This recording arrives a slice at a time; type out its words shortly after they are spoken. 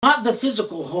not the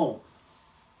physical home,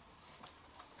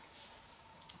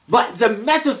 but the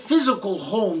metaphysical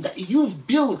home that you've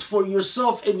built for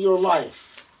yourself in your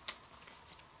life.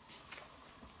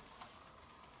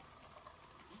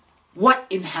 What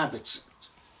inhabits it?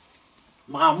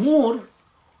 Ma'mur,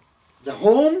 the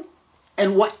home,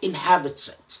 and what inhabits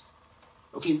it.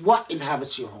 Okay, what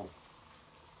inhabits your home?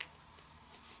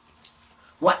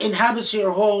 What inhabits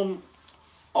your home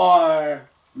are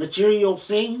material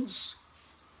things.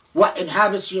 What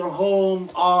inhabits your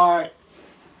home are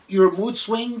your mood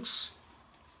swings.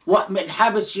 What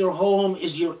inhabits your home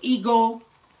is your ego.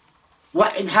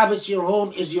 What inhabits your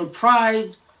home is your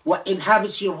pride. What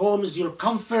inhabits your home is your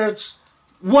comforts.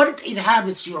 What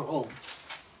inhabits your home?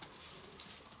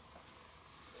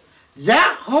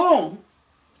 That home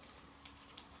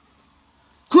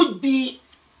could be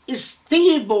a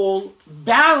stable,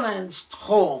 balanced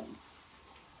home,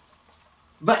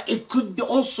 but it could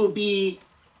also be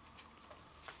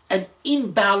an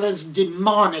imbalanced,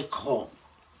 demonic home.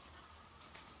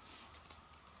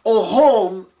 A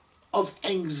home of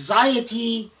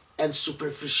anxiety and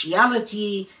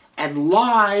superficiality and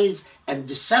lies and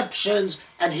deceptions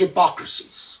and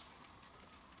hypocrisies.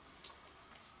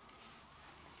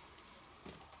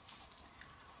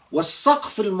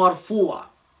 والسقف المرفوع.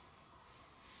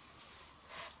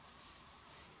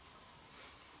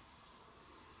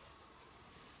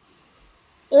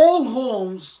 All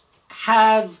homes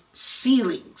have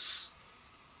ceilings.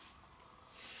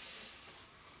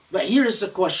 But here is the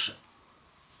question.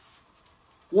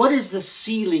 What is the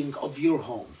ceiling of your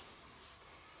home?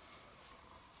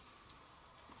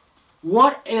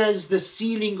 What is the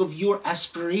ceiling of your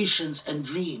aspirations and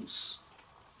dreams?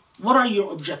 What are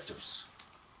your objectives?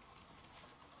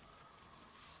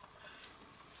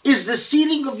 Is the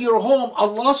ceiling of your home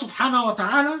Allah subhanahu wa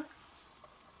ta'ala?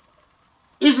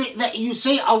 Is it that you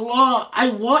say, Allah,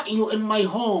 I want you in my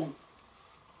home.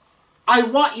 I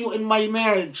want you in my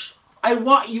marriage. I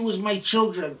want you as my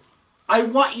children. I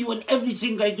want you in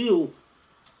everything I do.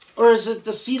 Or is it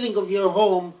the ceiling of your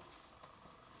home,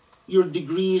 your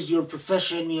degrees, your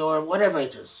profession, your whatever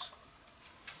it is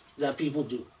that people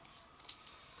do?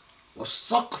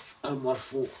 وَالسَّقْفِ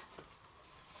الْمَرْفُوعِ.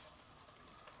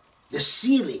 The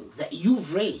ceiling that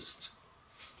you've raised.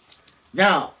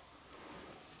 Now,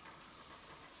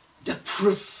 the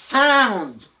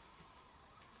profound,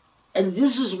 and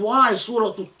this is why Surah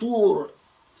Al-Tur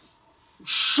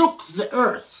shook the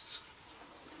earth.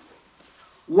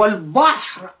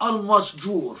 وَالْبَحْرِ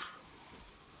الْمَسْجُورِ.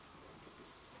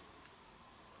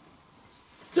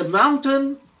 The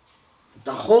mountain,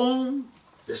 the home,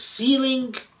 the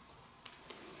ceiling.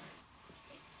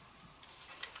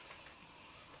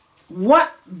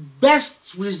 What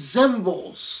best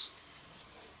resembles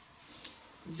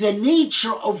the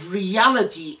nature of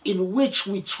reality in which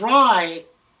we try,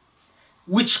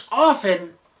 which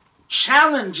often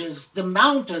challenges the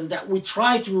mountain that we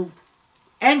try to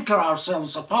anchor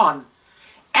ourselves upon,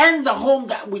 and the home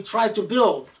that we try to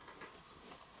build?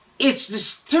 It's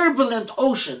this turbulent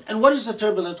ocean. And what is the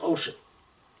turbulent ocean?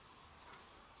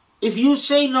 If you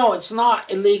say no, it's not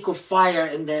a lake of fire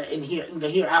in the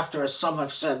hereafter, as some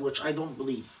have said, which I don't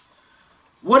believe.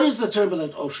 What is the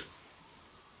turbulent ocean?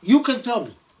 You can tell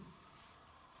me.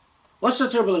 What's the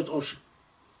turbulent ocean?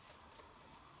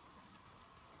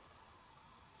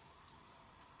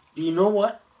 Do you know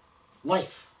what?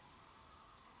 Life.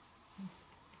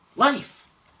 Life.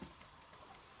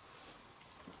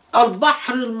 Al-Bahr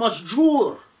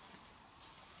al-Masjoor.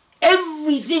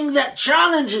 Everything that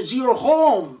challenges your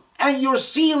home and your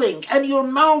ceiling and your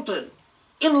mountain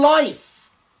in life.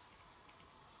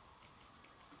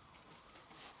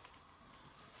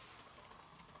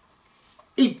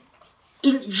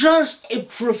 In just a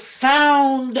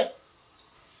profound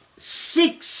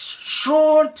 6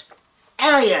 short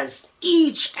ayahs,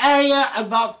 each ayah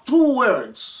about 2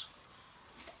 words,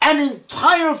 an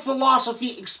entire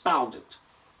philosophy expounded.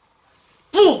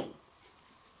 Boom!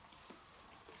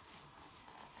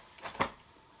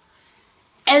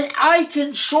 And I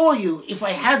can show you, if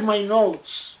I had my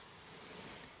notes,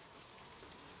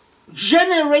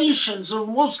 generations of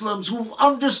Muslims who've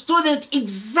understood it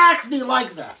exactly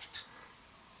like that.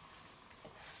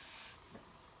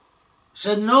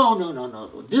 Said, no.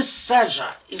 This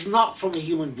saj'a is not from a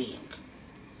human being.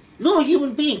 No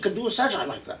human being can do a saj'a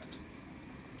like that.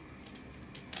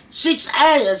 6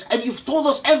 ayahs, and you've told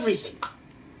us everything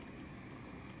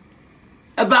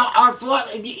about our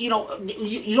philosophy. You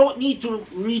don't need to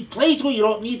read Plato, you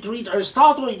don't need to read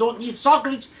Aristotle, you don't need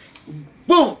Socrates.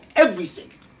 Boom,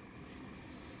 everything.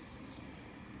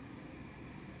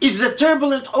 Is the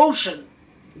turbulent ocean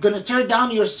going to tear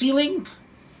down your ceiling?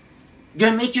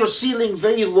 Gonna make your ceiling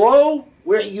very low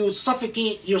where you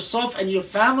suffocate yourself and your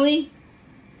family?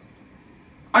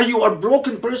 Are you a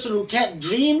broken person who can't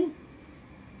dream?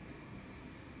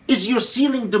 Is your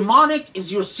ceiling demonic?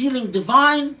 Is your ceiling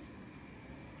divine?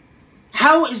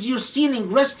 How is your ceiling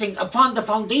resting upon the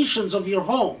foundations of your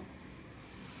home?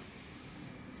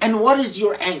 And what is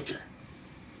your anchor?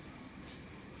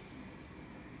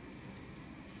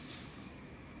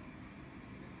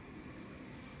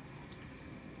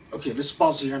 Okay, let's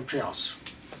pause here and pray also.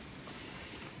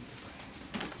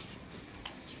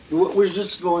 We're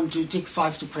just going to take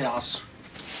 5 to pray also.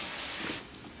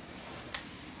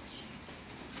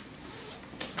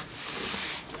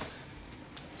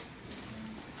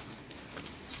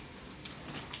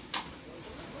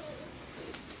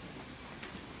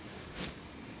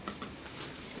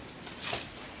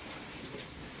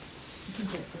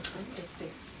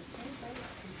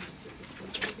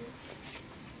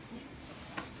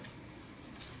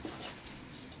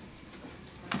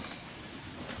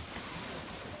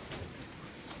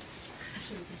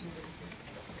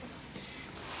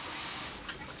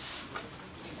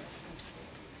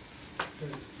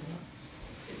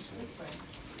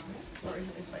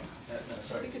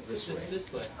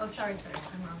 This way. Oh, sorry, I'm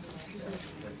wrong.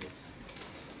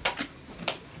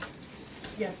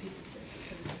 Yeah, pieces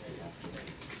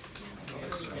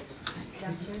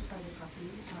downstairs by the coffee,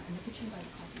 in the kitchen by the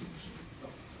coffee machine.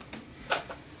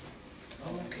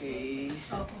 Okay.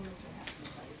 Oh,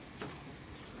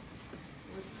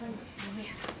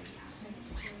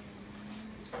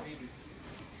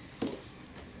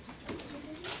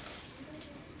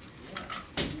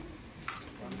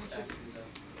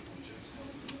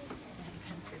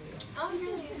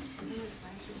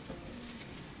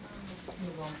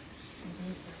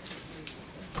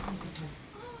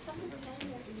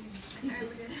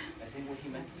 I think what he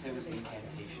meant to say was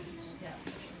incantations.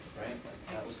 Right?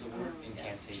 That was the word,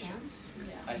 incantations.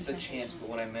 I said chants, but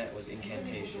what I meant was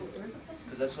incantations.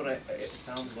 Because that's what it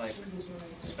sounds like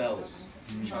spells.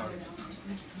 Charm.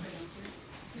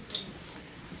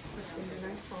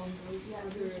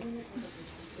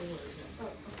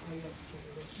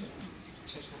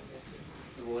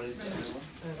 So what is the other one?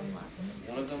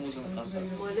 One of them was an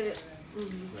asas.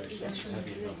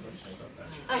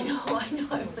 I know. I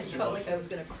felt like I was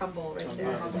going to crumble right there.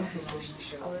 I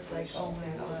was like, oh my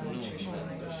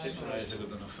god. 6 eyes are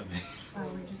good enough for me.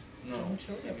 No.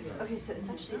 Okay, so it's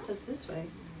actually, so it's this way.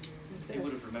 He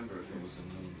would have remembered if it was a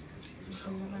moon. Because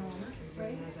he was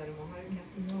Right?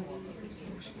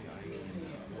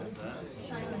 What was that?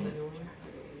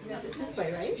 It's this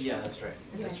way, right? Yeah, that's right.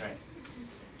 That's right.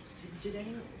 So do we have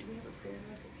a prayer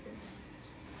record here?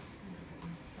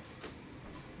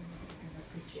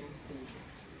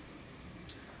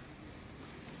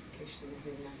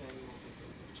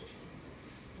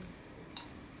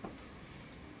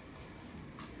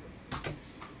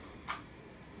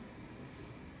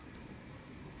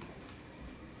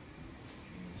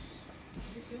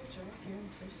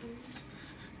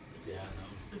 Yeah, I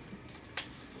know.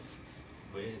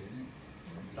 Weird, isn't it?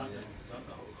 It's like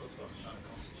the whole khutbah. I was trying to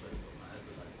concentrate, but my head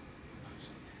was like...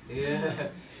 Yeah.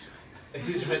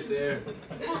 He's right there.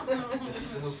 It's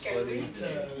so funny.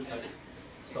 It was like,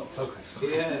 stop, focus.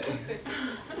 Yeah.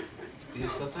 Yeah,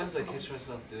 sometimes I catch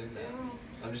myself doing that.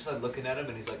 I'm just like looking at him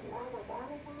and he's like...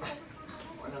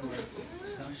 And I'm like...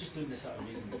 So I was just doing this at a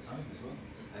reasonable time as well.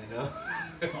 I know.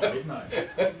 It's not midnight.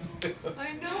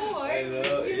 I know, I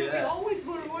know, we yeah. always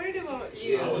were worried about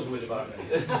you. I was worried about it.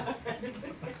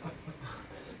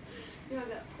 You know,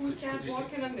 that poor cat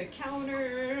walking on the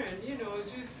counter and, you know,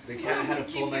 just... The cat had a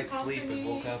keep full you night's sleep and company.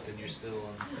 woke up and you're still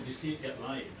on... Did you see it get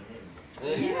light in the room?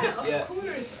 Yeah, of Yeah.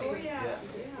 course. Oh, yeah. Yeah.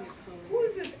 Who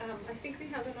is it? I think we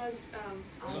have another...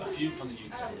 There's got a few from the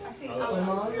UK. I think... Oh.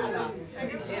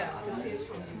 Yeah, this is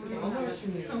from... Huh?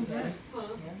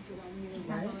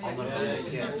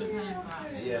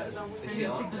 Yeah. Is he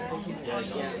on?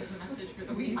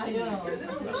 I know.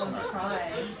 That's a nice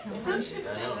Try.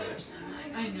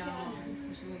 I know,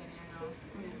 especially when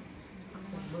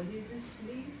Somebody's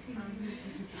asleep.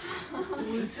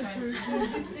 Who's the person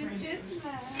with the jet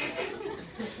lag?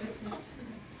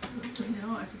 I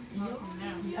know, I could smell them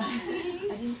now.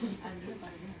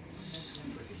 It's so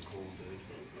freaking cool, dude.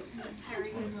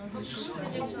 Harry, It's just so I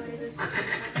just started.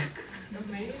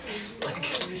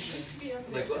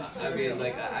 I mean,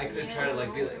 like, I could try to,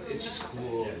 like, be like, it's just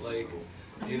cool, like,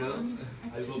 you know?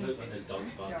 I love it when there's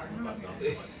dogs barking in the background.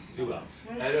 It's like, who else?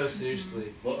 I know,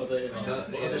 seriously. What other,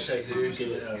 what other sheikhs would give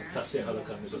seriously. it a tafsir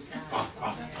halakha and just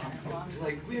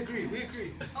Like, we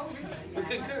agree. Oh, really? We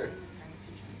concur.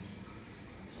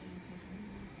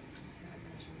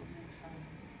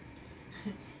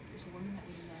 There's a woman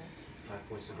 5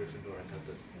 points to Gryffindor. I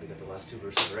got the last 2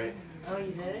 verses right. Oh,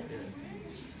 you did? Yeah.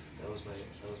 That was my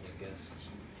guess.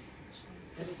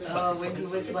 Oh, when he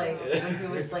was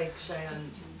like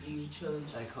Cheyenne, you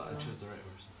chose. I chose the right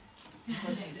verses. Of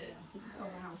course you did. Oh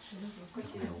wow. It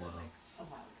took me a while.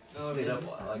 I stayed up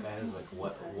like I was like,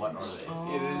 what are they?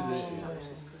 Oh. It is it.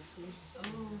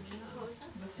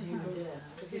 So you did it.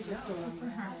 At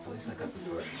least I got the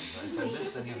first one. If I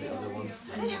missed any of the other ones,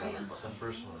 then I got the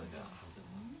first one I got.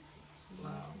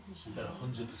 Wow. You got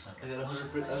 100%. I got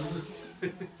 100%.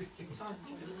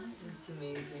 It's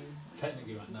amazing.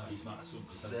 Technically, right now, he's not a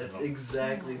super. That's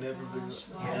exactly never been.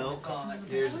 Oh No. God.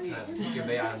 Here's the time. Take your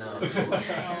bail now.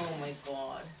 Oh my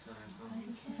God. I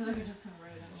feel like I just kind of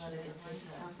wrote it How out. did it taste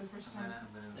that? The first time.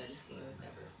 No, just kidding. I would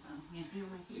never. Oh, yeah. You're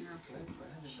right. You're okay.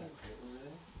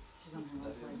 She's on her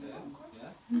last leg.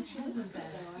 She wasn't bad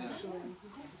actually.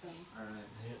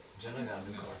 Jenna got a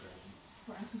new car.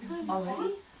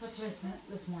 Already? That's what I spent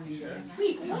this morning.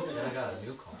 Wait, what? Jenna got a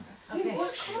new car. Okay.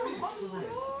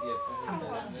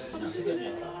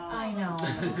 I know,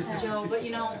 Joe, but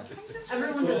you know,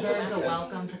 everyone deserves a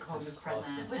welcome to Columbus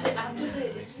present. Was it after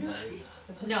the Israel?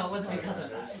 No, it wasn't because of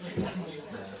that. It was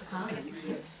huh?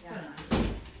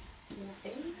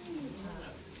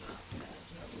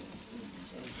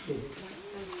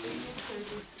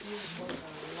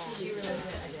 She really did. I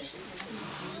did.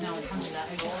 No, it comes to that.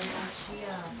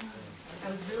 I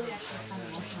was really actually kind of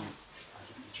emotional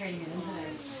trading it in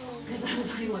today because I was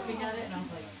like looking at it and I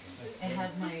was like, it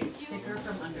has my sticker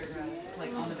from undergrad, like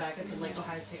on the back it said like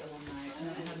Ohio State alumni, and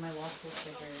then it had my law school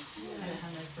sticker, and it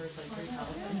had my first like 3,000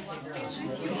 sticker on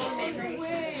it.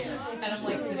 And I'm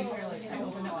like sitting here like I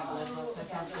opened up my glove box, I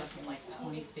found stuff from like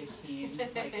 2015,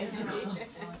 like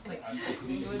it's like it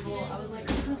was a little, I was like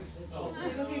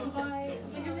okay, goodbye. I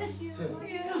was like I miss you.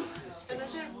 Yeah.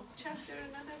 Another chapter,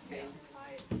 another phase in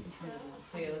life.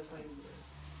 So yeah, that's why it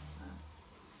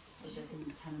was just from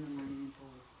 10 in the morning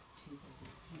until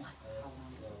 2:30. That's how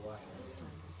long it was.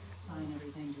 Sign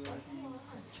everything, do everything.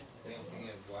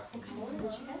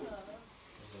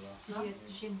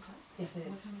 Did she have Yes, it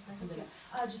is.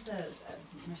 just a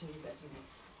Mercedes SUV.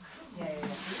 Yeah.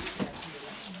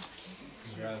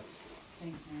 Congrats.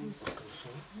 Thanks, man.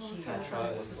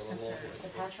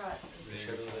 The Patriot.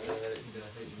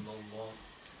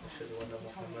 أشهد أن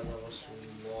محمدا رسول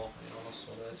الله حي على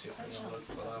الصلاة حي على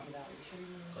الفلاح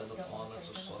قد قامت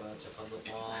الصلاة قد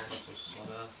قامت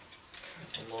الصلاة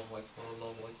الله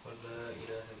أكبر لا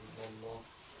إله إلا الله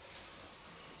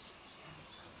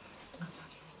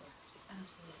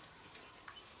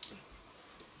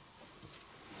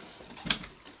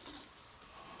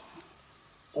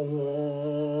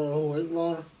الله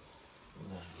أكبر.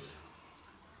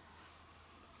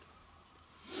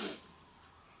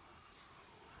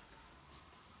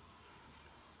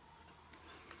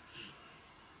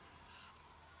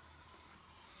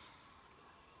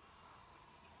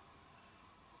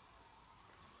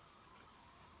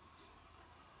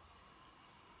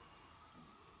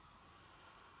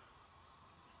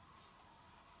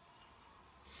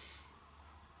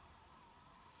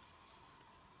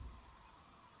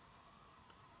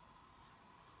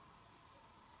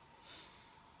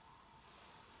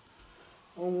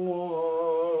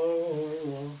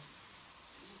 الله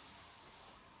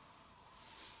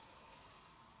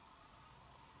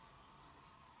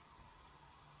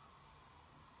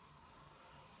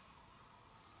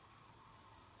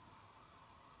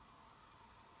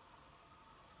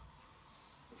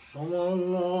سمع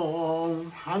الله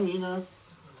حمده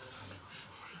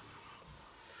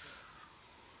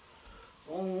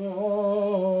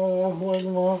الله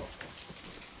أكبر.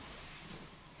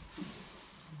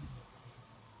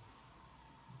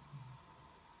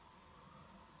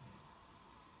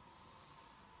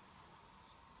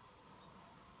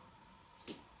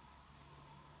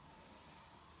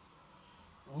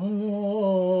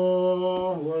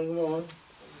 الله أكبر.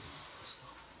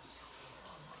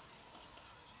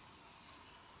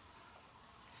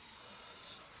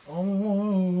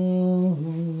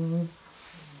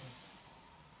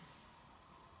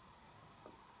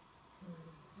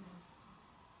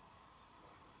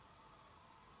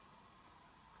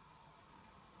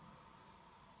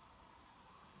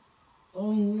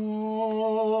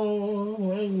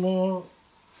 الله أكبر.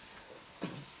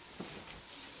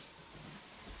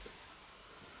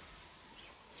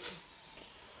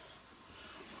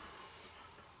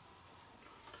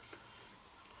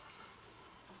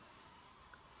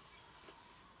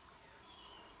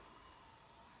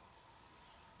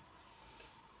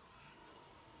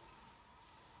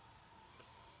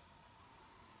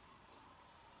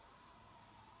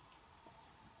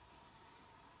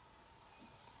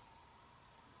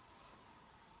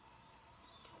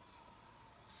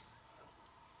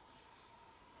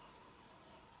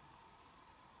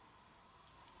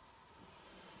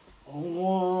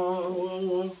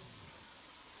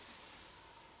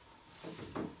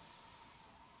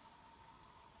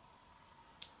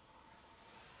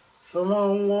 سمع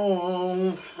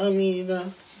الله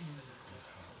حميدا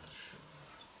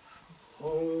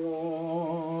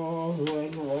الله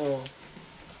أكبر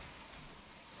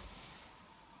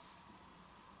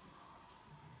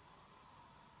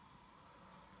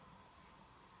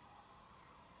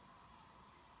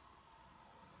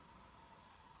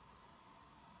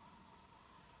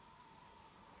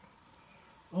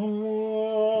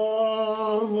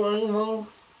الله أكبر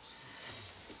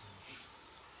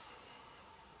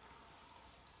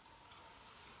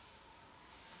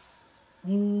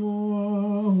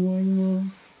الله أكبر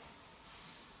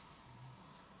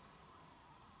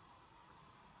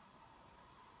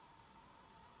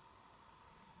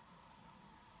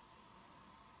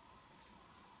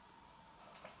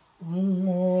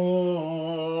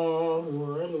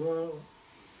الله أكبر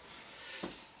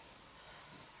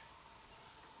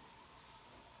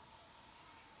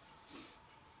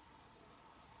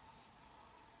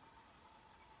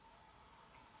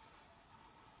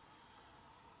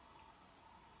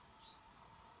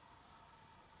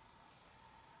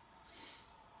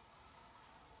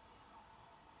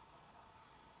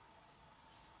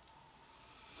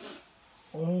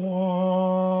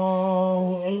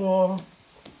الله أكبر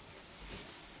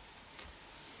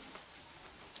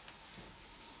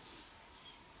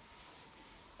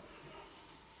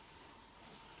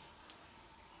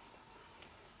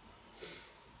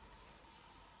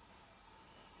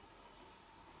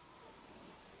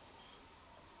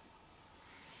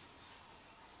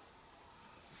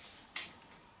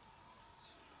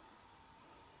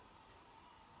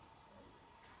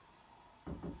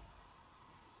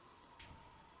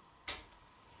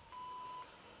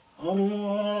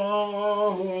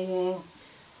الله أكبر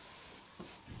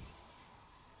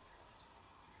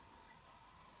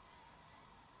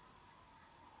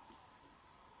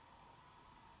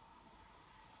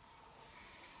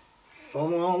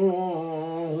سمع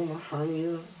الله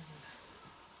حميدا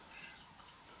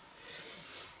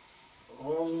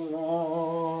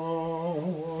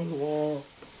الله أكبر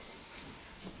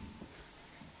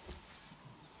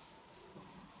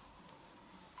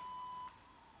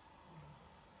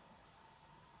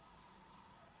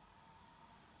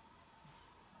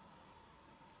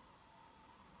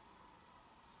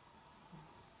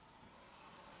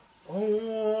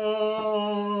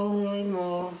الله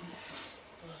أكبر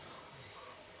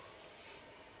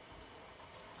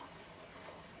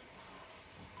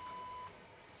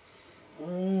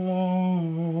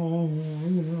الله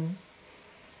أكبر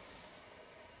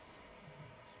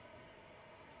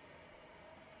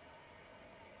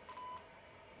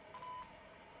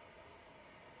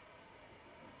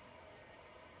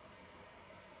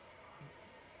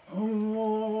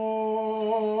الله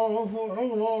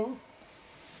أكبر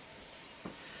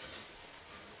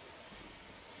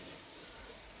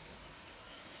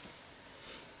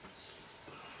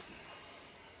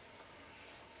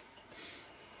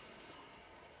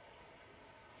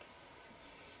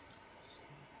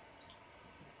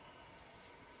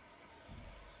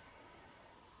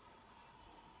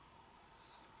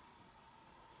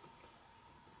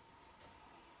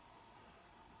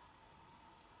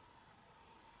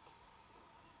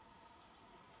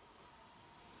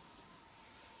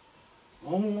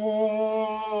الله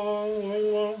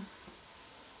أكبر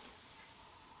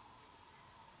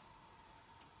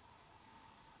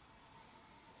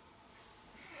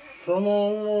سمع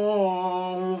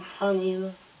الله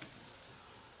حميدا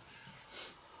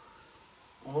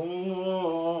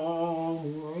الله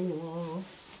أكبر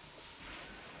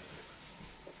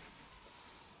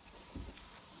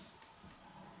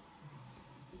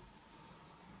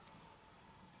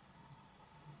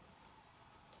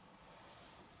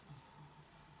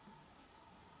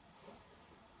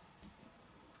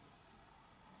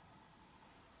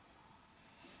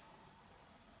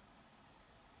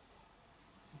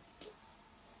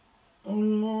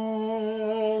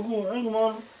الله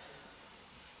أكبر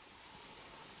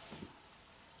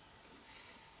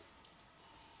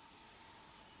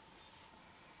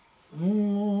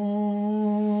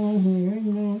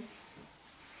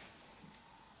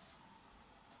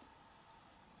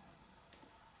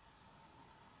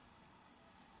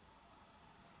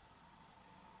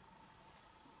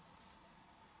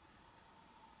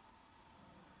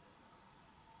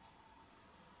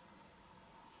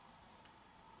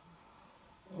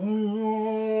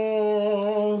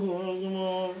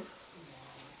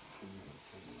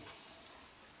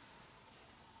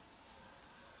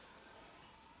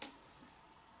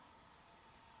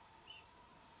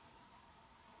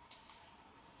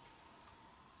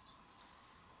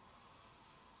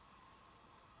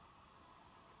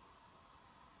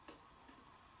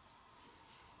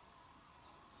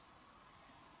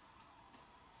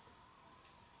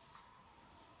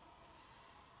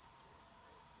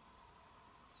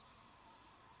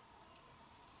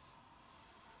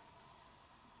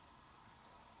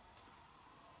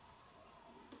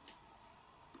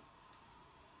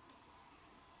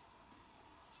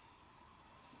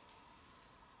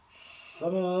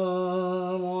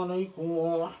السلام عليكم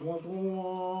ورحمة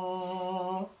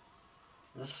الله.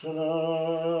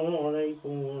 السلام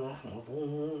عليكم ورحمة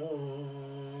الله.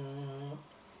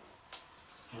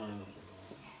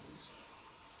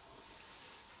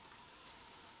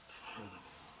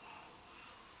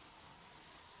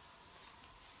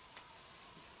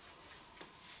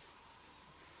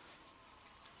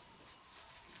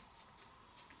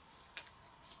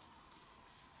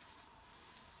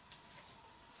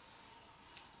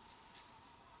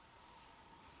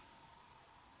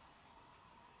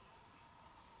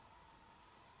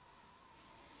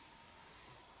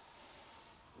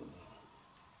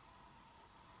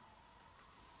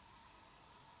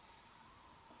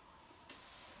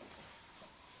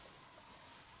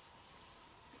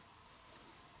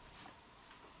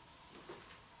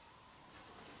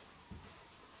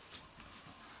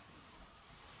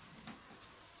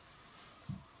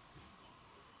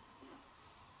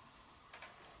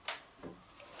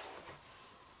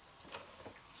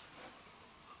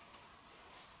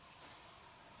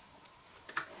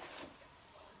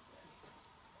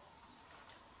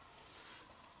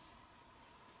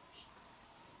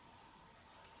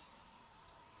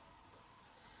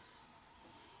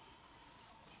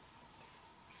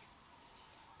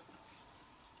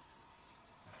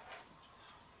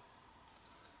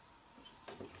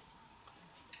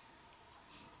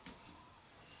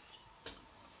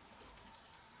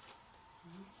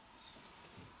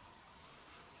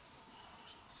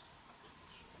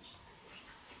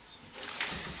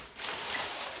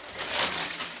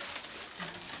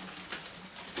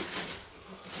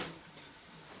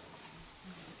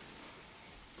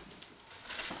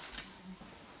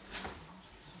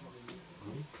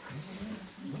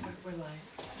 We're live.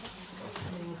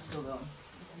 It's still going.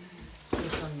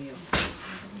 It's on mute.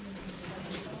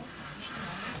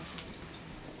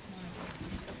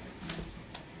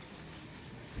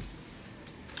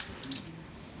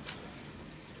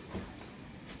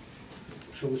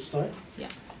 Shall we start? Yeah.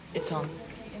 It's on.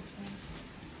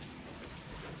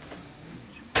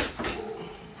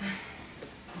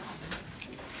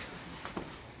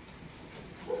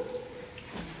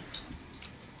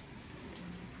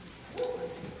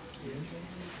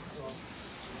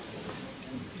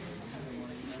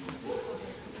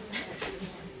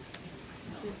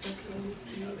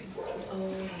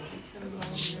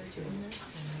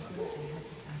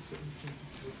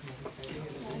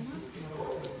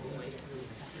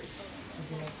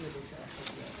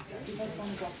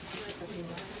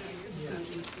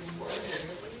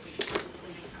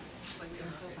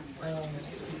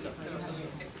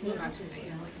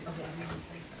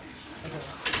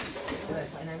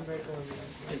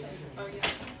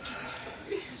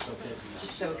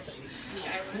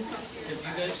 If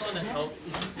you guys want to help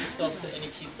yourself to any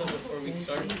pizza before we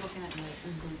start,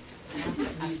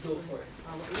 please go for it.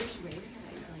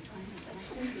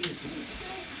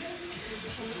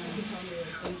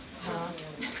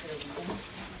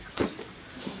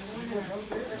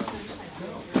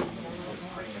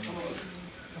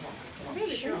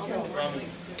 Ramen,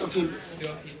 Okay. do you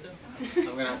want pizza? I'm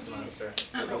gonna have some after.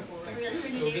 It'll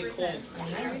get cold.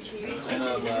 I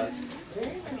know, but I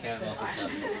can't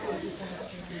multitask.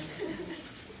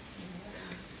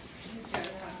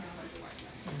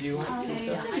 Do you want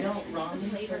pizza?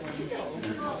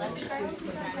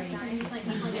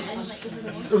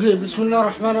 Okay, Bismillah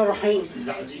ar-Rahman ar-Rahim.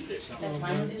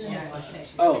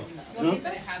 Oh, no?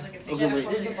 Okay, wait.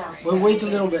 Well, wait a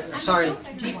little bit. Sorry.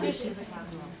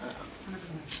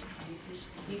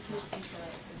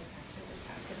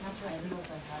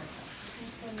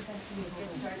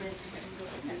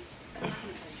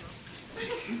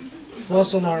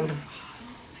 False alarm.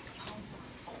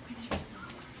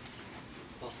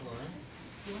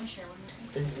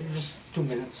 In just 2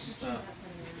 minutes. Oh.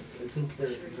 I think they're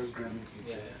just grabbing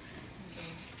pizza. Yeah,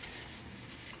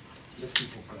 Let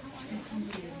people grab.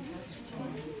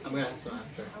 I'm gonna have some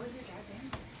after.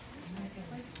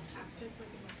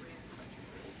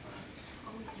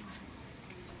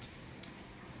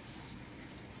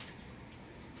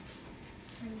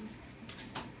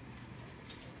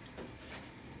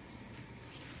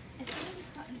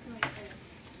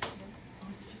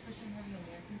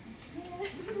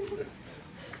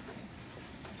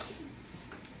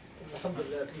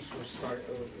 Alhamdulillah, at least we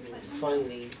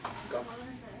finally got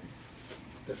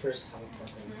the first halqa.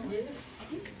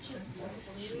 Yes.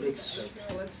 Big step.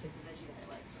 Let's see.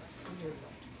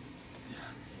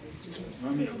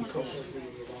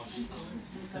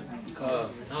 Oh,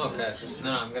 okay.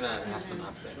 No, I'm gonna have some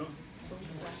after.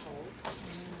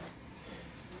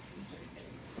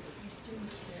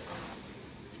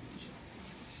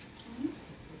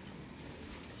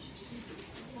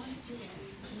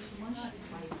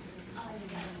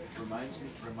 Reminds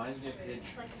me of page.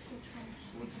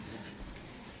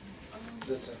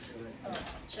 That's actually right.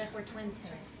 Sheikh, we're twins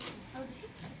today.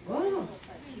 Oh,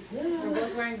 We're yeah.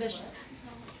 both wearing bishes.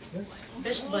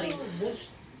 Bish buddies. Bish.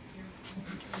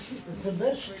 It's a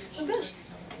bish. It's a bish.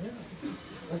 Yeah.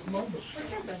 That's my bish.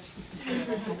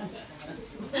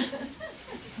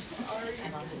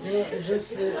 Yeah, it's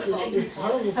just it's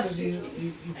hard because you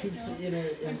keep you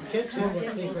can't help but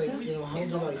think like how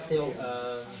do I feel?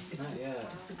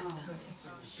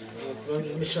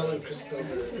 Michelle and Crystal. Is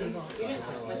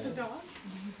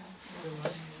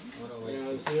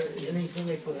there anything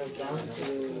they could have done to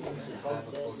help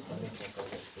them?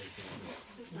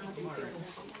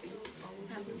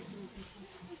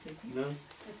 No.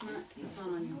 It's not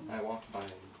on you. I walked by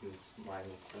and he was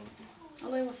lighting stuff.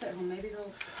 Allah will fit home. Maybe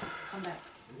they'll come back.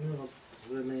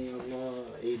 May Allah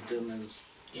aid them and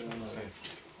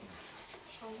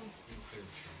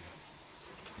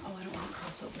Oh, I don't want to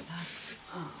cross over that.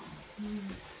 Oh.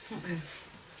 Okay.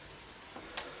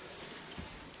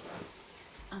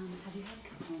 Have you had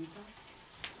cajon sauce?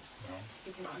 No.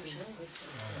 Because usually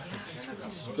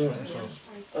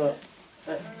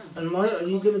and Maya, are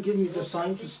you going to give me the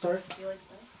sign to start? Do you like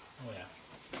stuff? Oh yeah.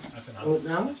 I can Oh, handle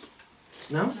now?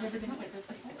 Now?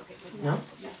 Now?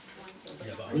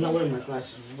 Yeah, but I'm not wearing my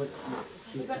glasses. What?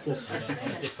 Yes. I'm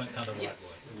a different kind of white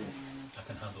boy. I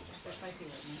can handle the spice.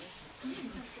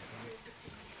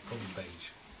 Call me beige.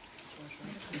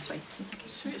 This way. It's okay.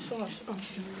 Sweet sauce. Oh.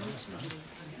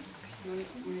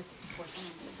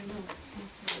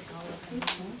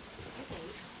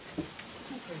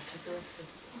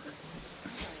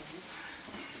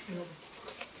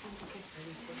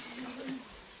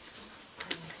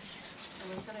 I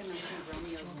like that I mentioned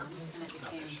Romeo's once and it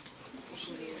became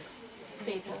Usuli's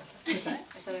staple. I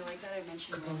said I like that I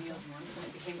mentioned Romeo's once and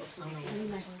it became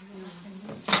Usuli's.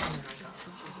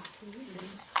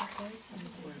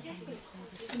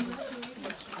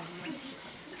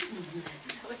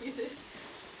 What you did?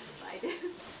 I did.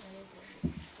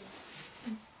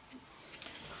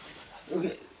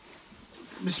 Okay.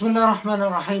 Bismillah ar-Rahman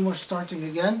ar-Rahim. We're starting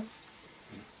again.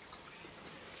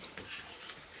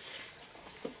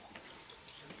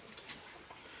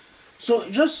 So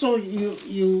just so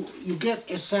you get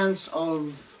a sense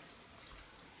of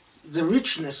the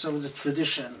richness of the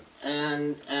tradition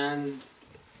and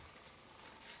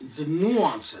the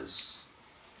nuances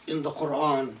in the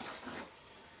Quran.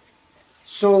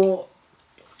 So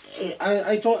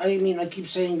I keep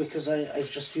saying because I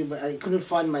just feel, but I couldn't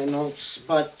find my notes,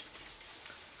 but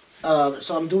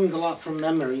so I'm doing a lot from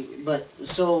memory, but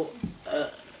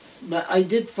I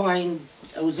did find,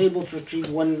 I was able to retrieve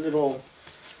one little.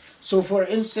 So for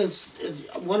instance,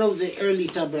 one of the early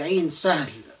tabi'een, Sahl,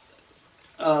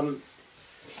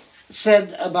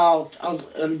 said about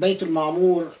البيت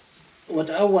المعمور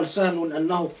وتأول سهل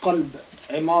أنه قلب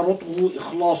عمارته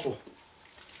إخلاصه.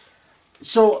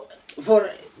 So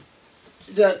for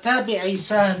the tabi'i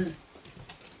Sahl,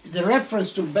 the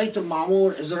reference to Bayt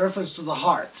al-Ma'mur is a reference to the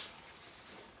heart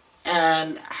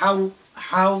and how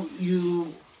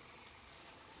you,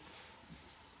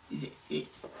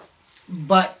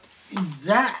 but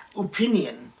that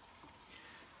opinion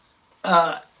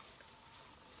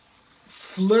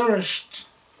flourished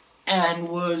and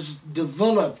was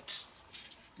developed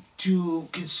to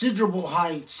considerable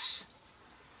heights.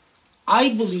 I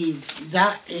believe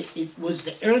that it was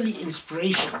the early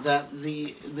inspiration that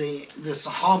the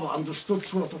Sahaba understood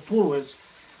Surah Al-Tur with,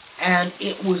 and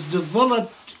it was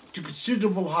developed to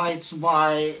considerable heights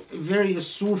by various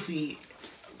Sufi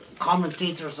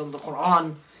commentators on the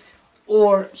Quran,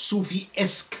 or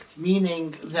Sufi-esque,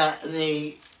 meaning that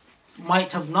they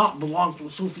might have not belonged to a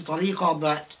Sufi tariqah,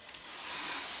 but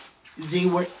they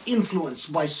were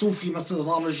influenced by Sufi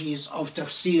methodologies of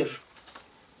tafsir.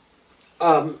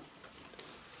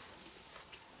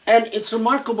 And it's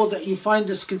remarkable that you find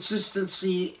this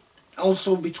consistency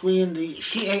also between the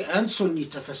Shia and Sunni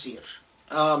tafsir.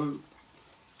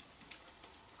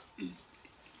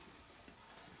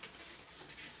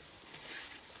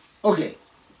 Okay,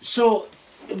 so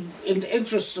in the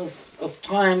interest of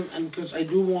time, and because I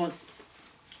do want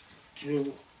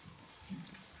to,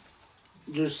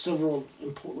 there's several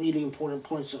really important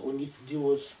points that we need to deal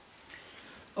with.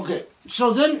 Okay,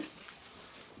 so then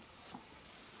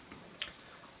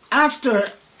after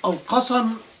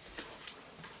Al-Qasam,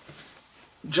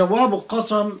 Jawab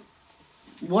Al-Qasam,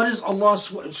 what is Allah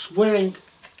swearing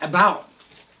about?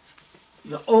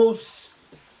 The oath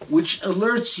which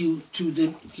alerts you to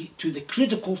the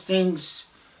critical things,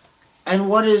 and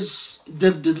what is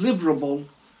the deliverable?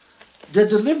 The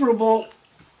deliverable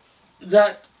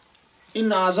that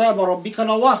إن عذاب ربك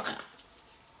لواقع.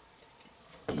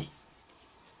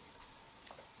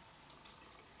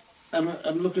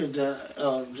 I'm looking at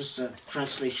the just a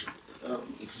translation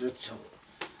because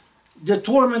the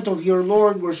torment of your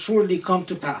Lord will surely come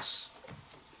to pass.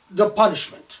 The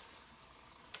punishment,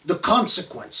 the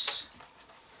consequence,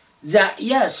 that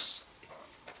yes,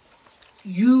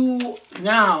 you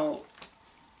now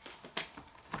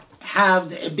have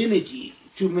the ability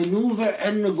to maneuver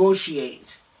and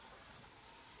negotiate,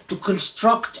 to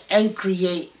construct and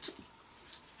create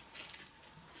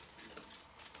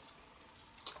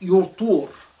your Tur,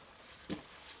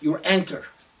 your anchor,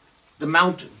 the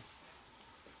mountain,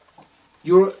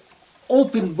 your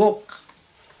open book,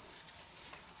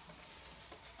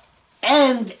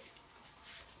 and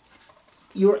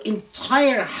your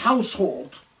entire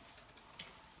household,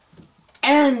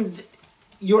 and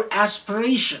your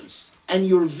aspirations, and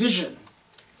your vision,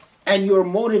 and your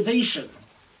motivation,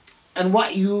 and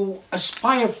what you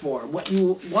aspire for, what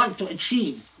you want to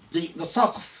achieve, the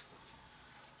saqf,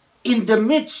 in the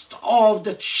midst of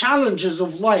the challenges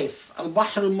of life,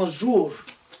 al-bahr al-majur.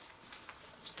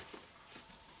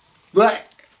 But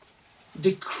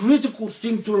the critical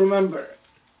thing to remember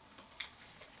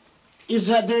is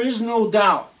that there is no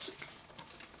doubt,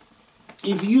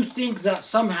 if you think that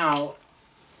somehow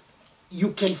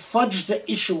you can fudge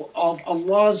the issue of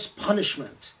Allah's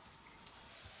punishment,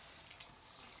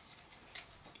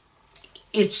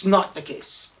 it's not the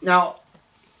case. Now,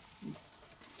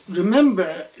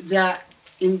 remember that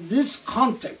in this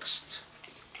context,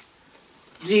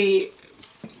 the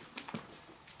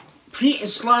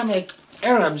pre-Islamic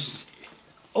Arabs,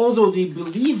 although they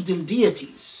believed in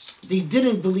deities, they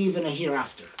didn't believe in a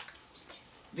hereafter.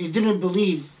 They didn't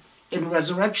believe in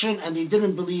resurrection, and they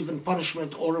didn't believe in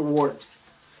punishment or reward.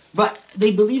 But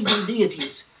they believed in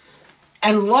deities.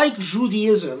 And like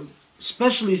Judaism,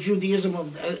 especially Judaism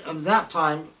of that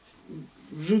time,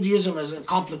 Judaism is a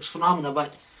complex phenomenon,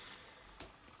 but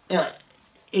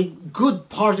a good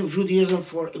part of Judaism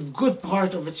for a good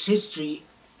part of its history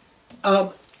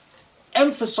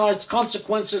emphasized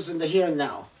consequences in the here and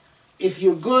now. If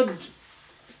you're good,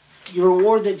 you're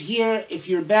rewarded here. If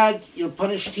you're bad, you're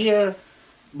punished here.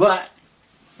 But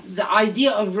the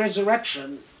idea of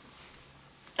resurrection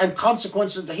and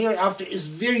consequences of the hereafter is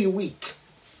very weak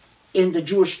in the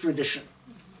Jewish tradition.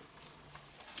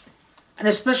 And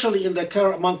especially in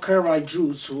among Karaite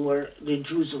Jews, who were the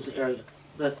Jews of the area.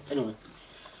 But anyway.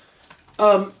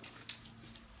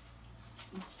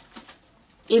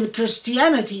 In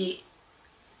Christianity,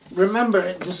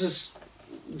 remember, this is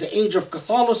the age of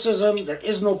Catholicism. There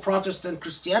is no Protestant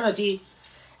Christianity.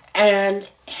 And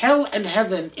hell and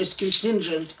heaven is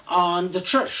contingent on the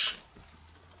church.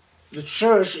 The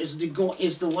church is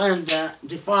the one that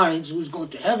defines who's going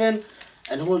to heaven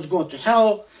and who's going to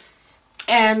hell.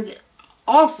 And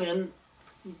often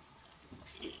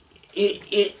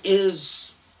it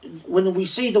is, when we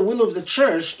say the will of the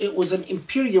church, it was an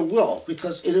imperial will,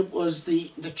 because it was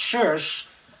the church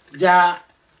that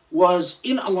was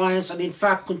in alliance and in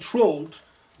fact controlled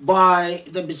by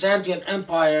the Byzantine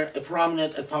Empire, a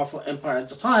prominent and powerful empire at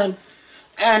the time.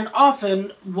 And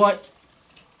often what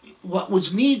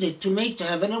was needed to make to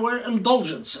heaven were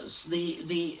indulgences,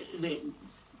 the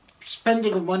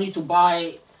spending of money to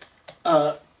buy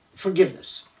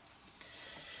forgiveness.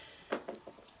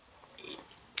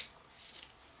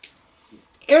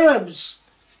 Arabs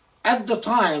at the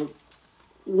time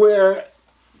were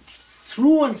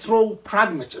through and through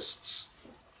pragmatists.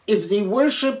 If they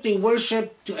worship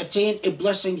to attain a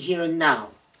blessing here and now.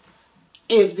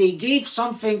 If they gave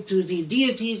something to the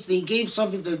deities, they gave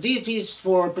something to the deities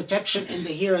for protection in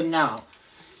the here and now.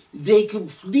 They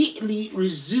completely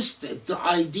resisted the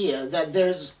idea that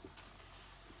there's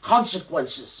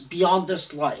consequences beyond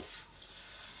this life.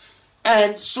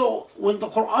 And so when the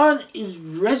Quran is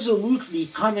resolutely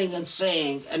coming and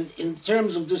saying, and in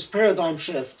terms of this paradigm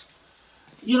shift,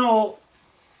 you know,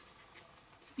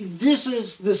 this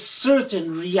is the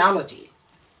certain reality,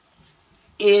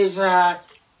 is that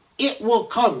it will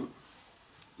come,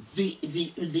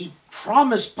 the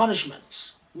promised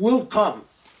punishments will come.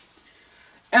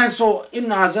 And so, إِنَّ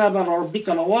عَذَابَ رَبِّكَ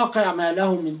لَوَاقِعٌ مَا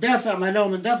لَهُ مِن دَافِعٍ مَا لَهُ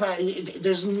مِن دَافِعٍ.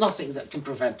 There's nothing that can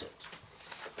prevent it.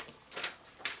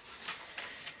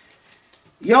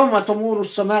 يوم تمور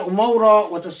السماء مورا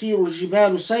وتسير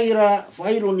الجبال سيرا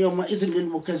فويل يومئذ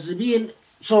للمكذبين.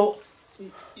 So,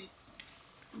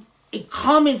 a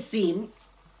common theme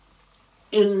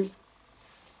in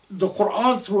the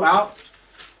Quran throughout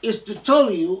is to tell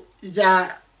you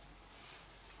that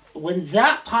when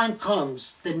that time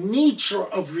comes, the nature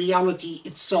of reality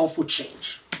itself would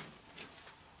change.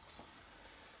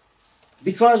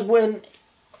 Because when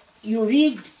you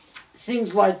read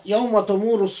things like يَوْمَ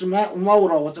تَمُورُ السَّمَاءُ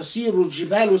مَوْرًا وَتَسِيرُ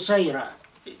الْجِبَالُ سَيْرًا,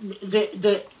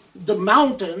 the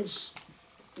mountains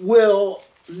will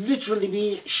literally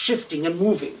be shifting and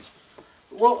moving.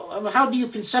 Well, how do you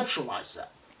conceptualize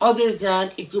that? Other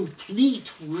than a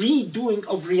complete redoing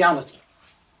of reality.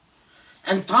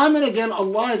 And time and again,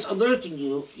 Allah is alerting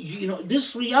you, you know,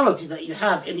 this reality that you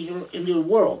have in your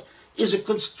world is a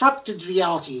constructed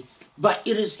reality, but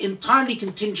it is entirely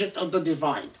contingent on the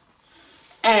divine.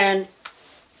 And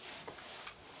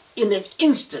in an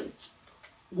instant,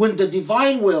 when the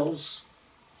divine wills,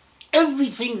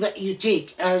 everything that you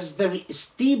take as the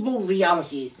stable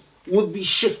reality would be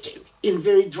shifting in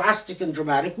very drastic and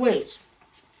dramatic ways.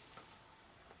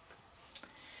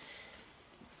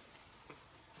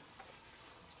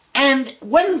 And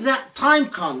when that time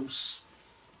comes,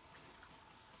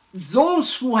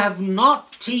 those who have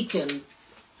not taken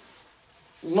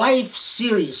life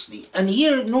seriously, and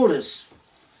here notice,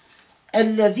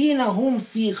 الَّذِينَ هُمْ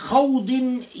فِي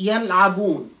خَوْضٍ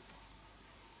يَلْعَبُونَ.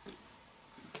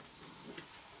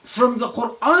 From the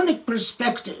Quranic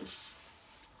perspective,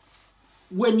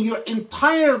 when your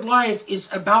entire life is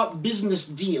about business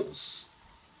deals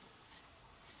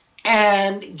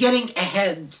and getting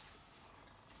ahead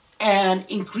and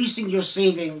increasing your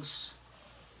savings,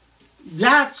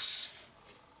 that's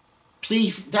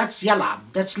yalab,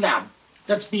 that's lab,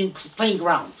 that's playing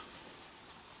around.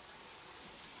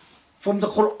 From the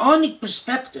Quranic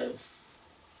perspective,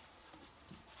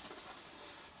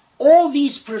 all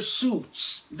these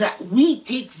pursuits that we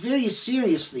take very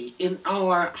seriously in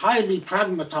our highly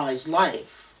pragmatized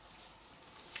life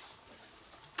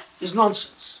is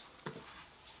nonsense.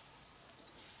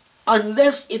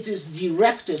 Unless it is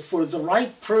directed for the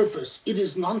right purpose, it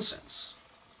is nonsense.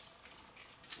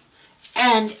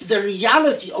 And the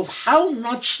reality of how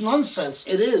much nonsense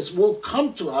it is will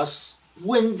come to us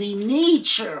when the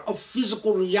nature of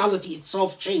physical reality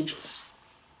itself changes.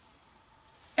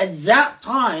 At that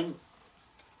time,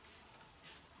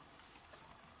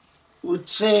 would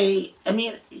say, I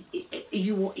mean,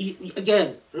 you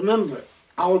again, remember,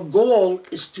 our goal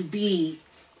is to be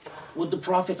what the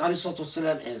Prophet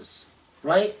ﷺ is,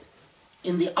 right?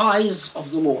 In the eyes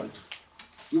of the Lord.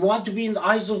 You want to be in the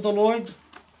eyes of the Lord?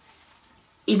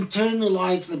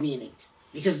 Internalize the meaning,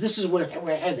 because this is where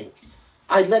we're heading.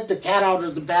 I let the cat out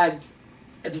of the bag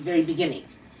at the very beginning.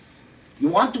 You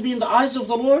want to be in the eyes of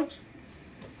the Lord?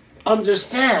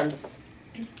 Understand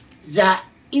that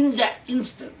in that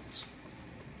instant,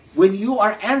 when you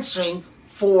are answering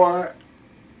for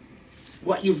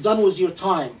what you've done with your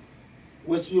time,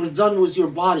 what you've done with your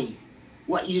body,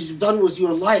 what you've done with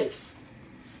your life,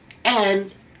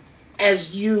 and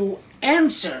as you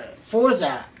answer for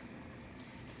that,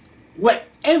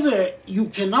 whatever you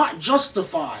cannot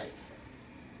justify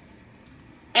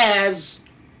as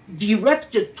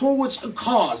directed towards a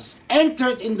cause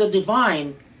anchored in the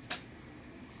divine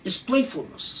is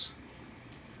playfulness.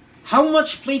 How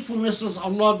much playfulness is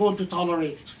Allah going to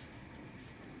tolerate?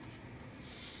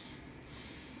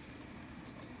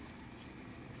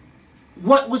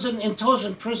 What was an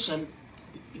intelligent person?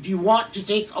 Do you want to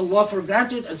take Allah for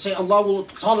granted and say Allah will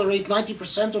tolerate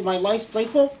 90% of my life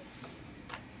playful?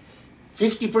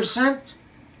 50%?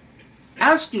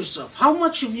 Ask yourself, how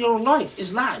much of your life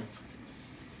is la'ib?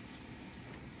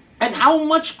 And how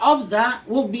much of that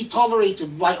will be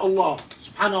tolerated by Allah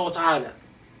subhanahu wa ta'ala?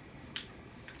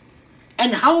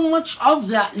 And how much of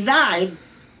that la'ib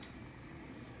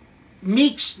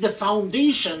makes the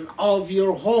foundation of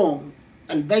your home,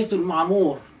 al-Bayt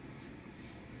al-Ma'mur,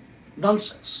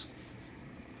 nonsense?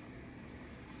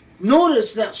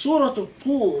 Notice that Surah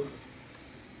Al-Tur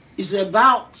is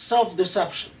about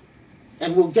self-deception,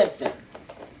 and we'll get there.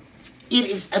 It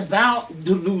is about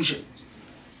delusion.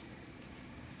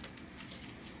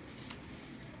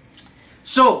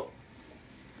 So,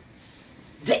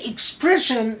 the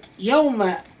expression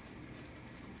يوم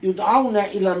يدعون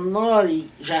إلى النار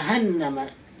جهنم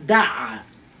دعا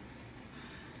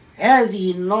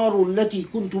هذه النار التي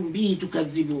كنتم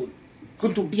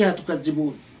بها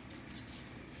تكذبون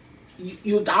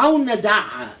يدعون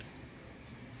دعا,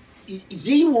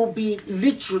 they will be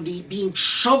literally being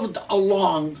shoved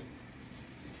along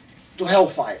to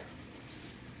hellfire.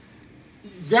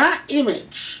 That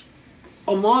image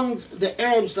among the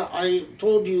Arabs that I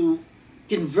told you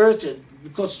converted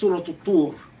because Surah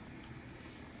Al-Tur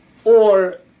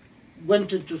or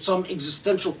went into some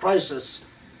existential crisis,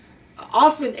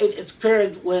 often it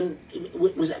occurred when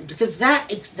because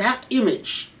that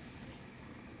image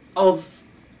of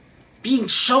being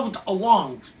shoved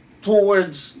along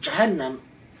towards Jahannam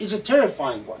is a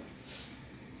terrifying one.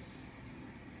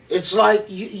 It's like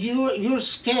you're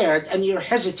scared and you're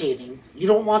hesitating. You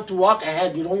don't want to walk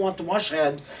ahead, you don't want to march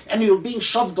ahead, and you're being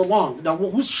shoved along. Now,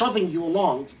 who's shoving you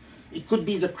along? It could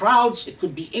be the crowds, it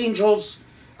could be angels.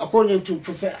 According to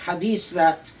hadith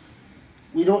that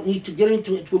we don't need to get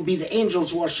into, it will be the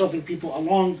angels who are shoving people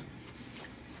along.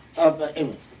 But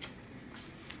anyway.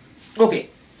 Okay.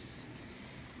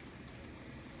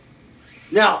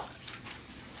 Now,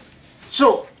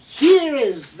 so here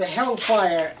is the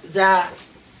hellfire that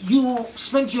you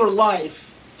spent your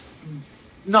life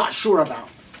not sure about.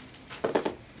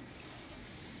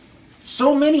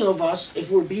 So many of us, if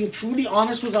we're being truly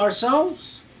honest with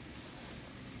ourselves,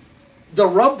 the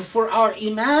rub for our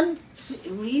iman, is it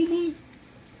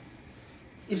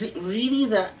really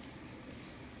that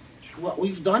what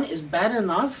we've done is bad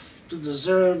enough to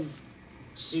deserve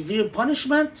severe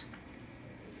punishment?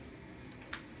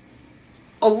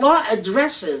 Allah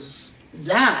addresses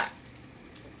that.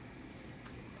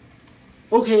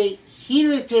 Okay,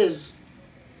 here it is.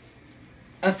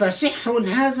 أَفَسِحْرٌ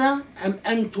هَذَا أَمْ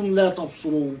أَنْتُمْ لَا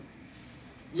تَبْصُرُونَ.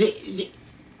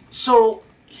 So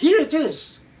here it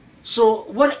is. So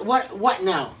what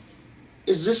now?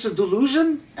 Is this a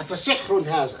delusion? أَفَسِحْرٌ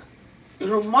هَذَا. A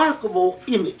remarkable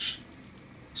image.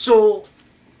 So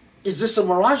is this a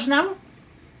mirage now?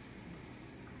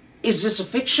 Is this a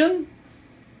fiction?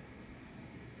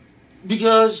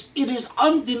 Because it is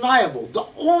undeniable, the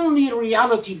only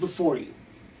reality before you.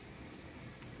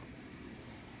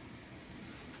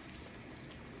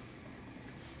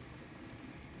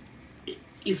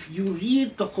 If you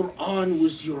read the Quran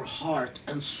with your heart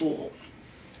and soul,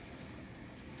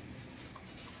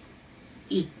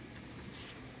 if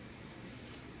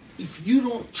you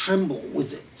don't tremble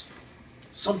with it,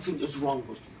 something is wrong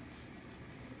with you.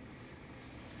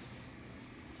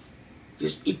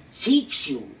 Because it takes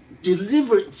you,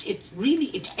 delivers,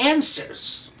 it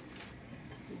answers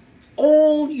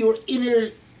all your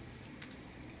inner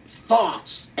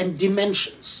thoughts and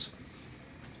dimensions.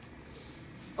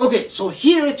 Okay, so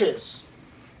here it is.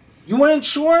 You weren't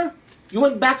sure? You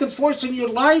went back and forth in your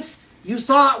life? You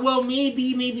thought, well,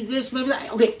 maybe this, maybe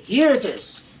that. Okay, here it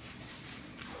is.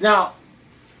 Now,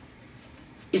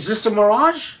 is this a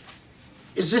mirage?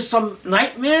 Is this some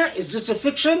nightmare? Is this a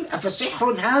fiction?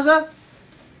 أَفَسِحْرٌ هَذَا?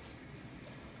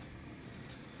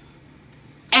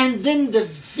 And then the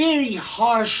very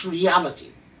harsh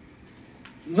reality.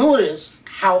 Notice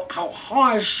how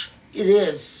harsh it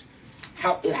is,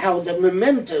 how the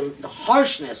momentum, the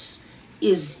harshness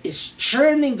is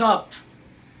churning up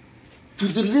to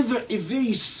deliver a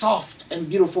very soft and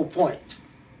beautiful point.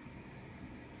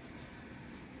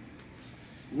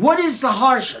 What is the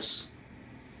harshest?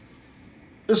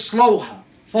 اصلوها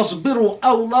فاصبروا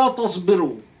أو لا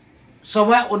تصبروا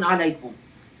سواء عليكم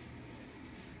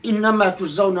إنما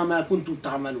تجزون ما كنتم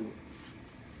تعملون.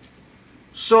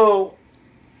 So,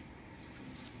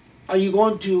 are you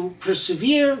going to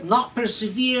persevere, not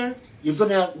persevere? You're going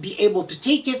to be able to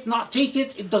take it, not take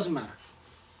it? It doesn't matter.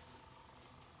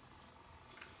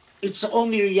 It's the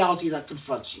only reality that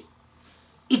confronts you.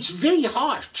 It's very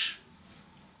harsh.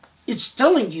 It's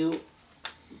telling you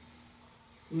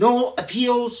no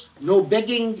appeals, no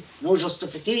begging, no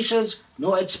justifications,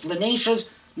 no explanations,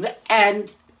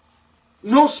 and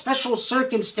no special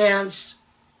circumstance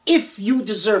if you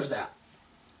deserve that.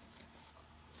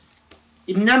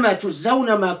 إِنَّمَا تُجْزَوْنَ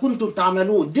مَا كُنْتُمْ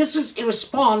تَعْمَلُونَ. This is a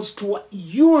response to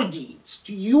your deeds,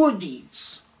 to your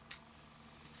deeds.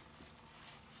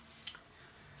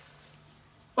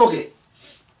 Okay.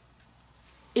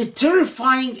 A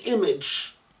terrifying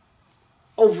image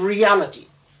of reality.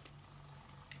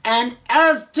 And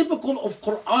as typical of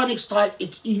Quranic style,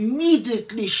 it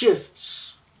immediately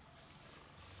shifts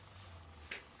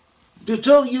to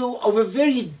tell you of a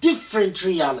very different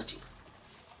reality.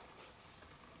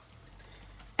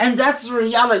 And that's the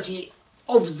reality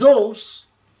of those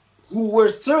who were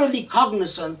thoroughly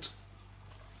cognizant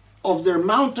of their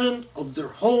mountain, of their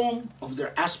home, of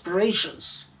their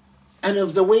aspirations, and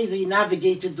of the way they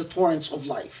navigated the torrents of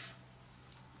life.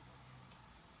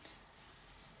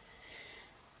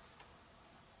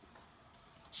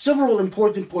 Several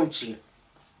important points here.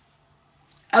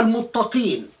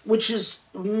 Al-Muttaqeen, which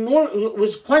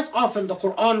quite often the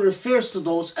Quran refers to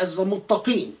those as the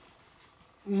Muttaqeen.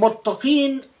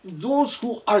 Muttaqeen, those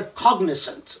who are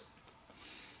cognizant.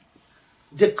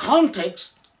 The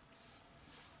context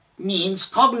means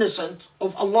cognizant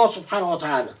of Allah subhanahu wa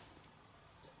ta'ala.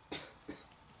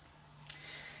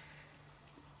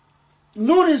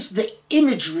 Notice the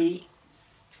imagery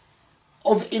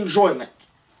of enjoyment.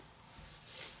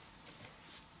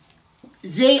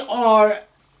 They are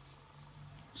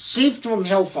saved from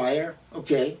hellfire,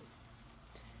 okay,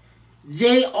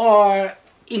 they are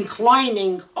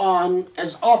inclining on,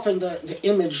 as often the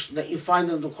image that you find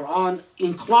in the Quran,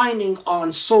 inclining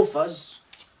on sofas,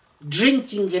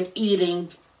 drinking and eating,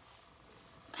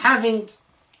 having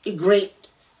a great,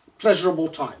 pleasurable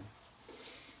time.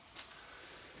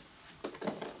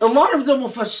 A lot of the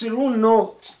Mufassirun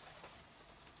note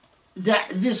that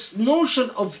this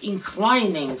notion of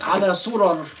inclining ala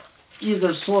surah,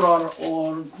 either surah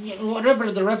or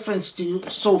whatever the reference to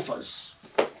sofas,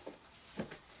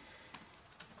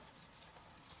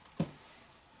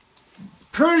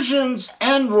 Persians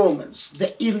and Romans,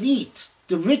 the elite,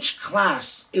 the rich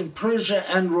class in Persia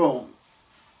and Rome,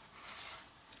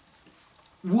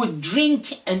 would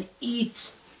drink and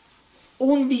eat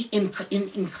only in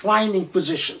inclining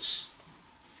positions.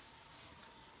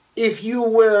 If you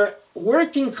were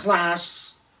working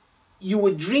class, you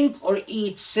would drink or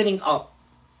eat sitting up,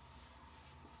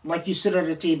 like you sit at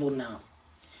a table now.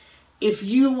 If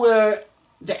you were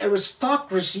the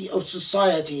aristocracy of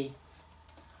society,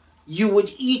 you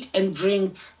would eat and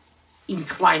drink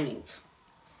inclining.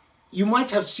 You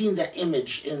might have seen that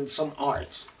image in some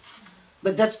art,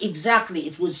 but that's exactly,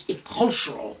 it was a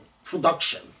cultural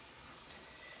production.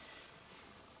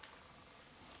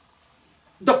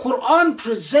 The Quran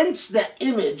presents that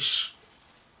image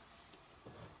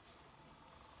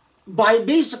by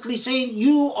basically saying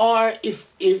you are, if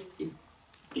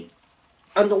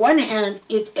on the one hand,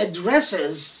 it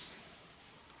addresses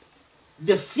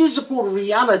the physical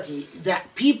reality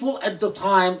that people at the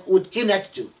time would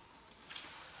connect to.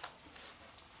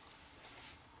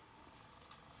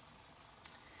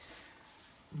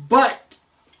 But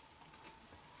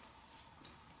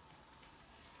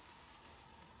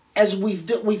as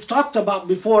we've talked about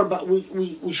before, but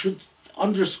we should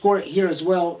underscore it here as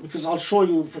well, because I'll show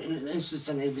you, for an instance,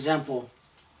 an example.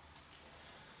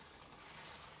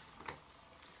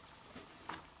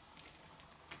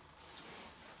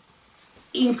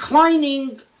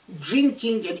 Inclining,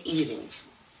 drinking, and eating.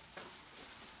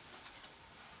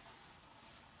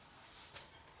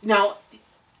 Now,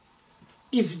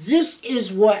 if this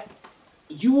is what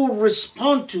you will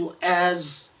respond to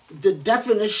as the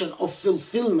definition of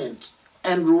fulfillment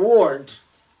and reward,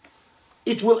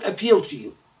 it will appeal to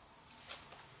you.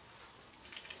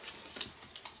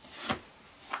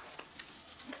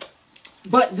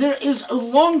 But there is a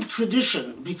long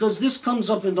tradition, because this comes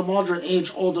up in the modern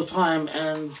age all the time,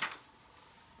 and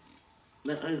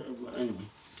anyway.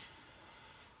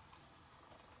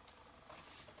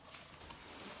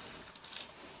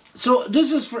 So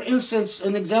this is, for instance,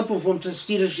 an example from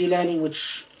Tafsir al-Jilani,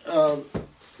 which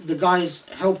the guys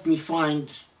helped me find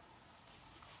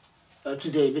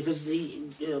today, because he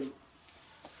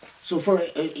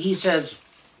says,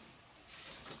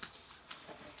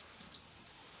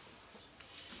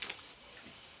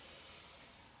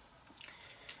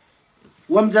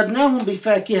 وَمْدَدْنَاهُمْ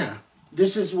بِفَاكِهَةٍ.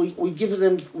 This is, we've given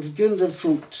them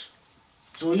fruit.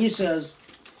 So he says,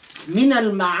 مِنَ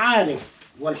الْمَعَارِفِ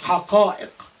وَالْحَقَائِقِ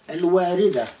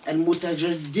الواردة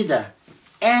المتجددة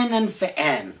آنا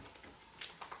فآن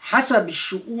حسب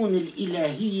الشؤون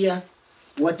الإلهية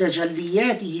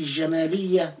وتجلياته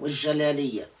الجمالية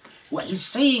والجلالية. What he's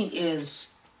saying is,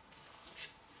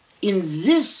 in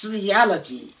this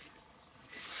reality,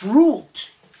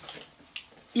 fruit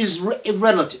is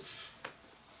relative.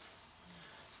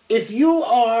 If you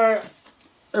are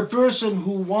a person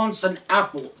who wants an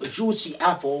apple, a juicy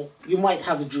apple, you might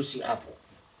have a juicy apple.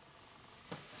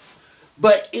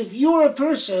 But if you're a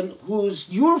person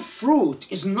your fruit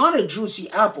is not a juicy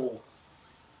apple,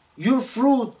 your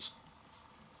fruit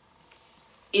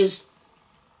is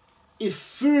a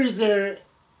further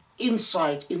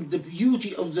insight in the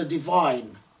beauty of the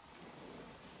divine,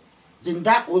 then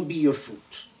that will be your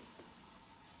fruit.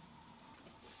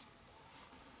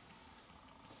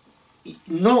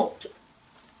 Note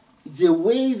the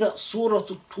way that Surah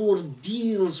Al-Tur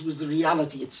deals with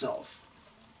reality itself.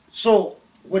 So,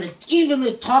 when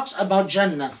it talks about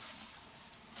Jannah,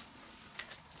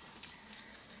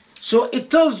 so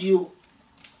it tells you,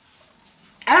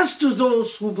 as to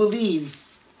those who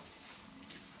believe,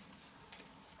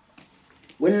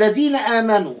 وَالَّذِينَ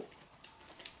آمَنُوا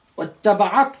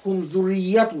وَاتَّبَعَتْهُمْ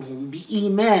ذُرِّيَّتُهُمْ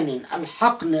بِإِيمَانٍ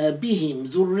أَلْحَقْنَا بِهِمْ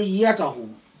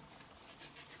ذُرِّيَّتَهُمْ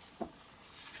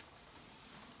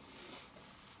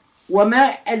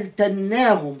وَمَا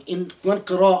أَلْتَنَّاهُمْ in one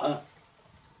qira'ah,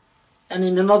 and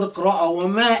in another qira'ah,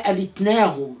 وَمَا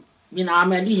أَلِتْنَاهُمْ مِنْ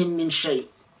عَمَلِهِمْ مِنْ شَيْءٍ.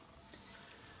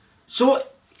 So,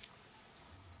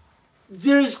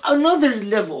 there is another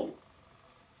level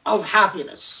of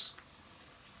happiness,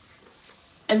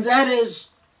 and that is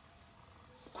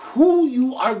who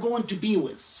you are going to be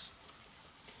with.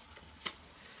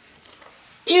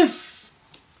 if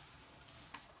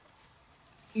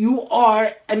you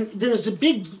are, and there's a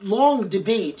big, long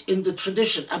debate in the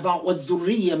tradition about what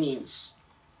dhurriya means.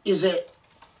 Is it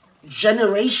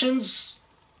generations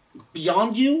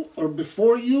beyond you or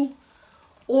before you?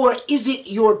 Or is it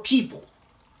your people,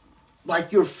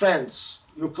 like your friends,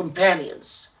 your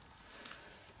companions,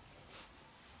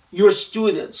 your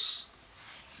students,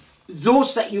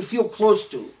 those that you feel close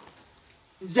to,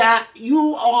 that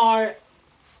you are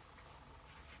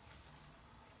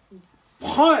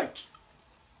part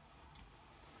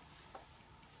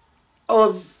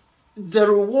of the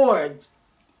reward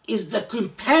is the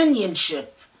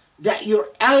companionship that you're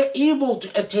able to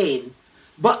attain,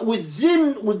 but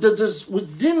within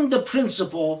the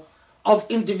principle of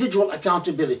individual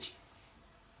accountability.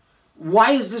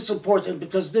 Why is this important?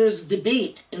 Because there's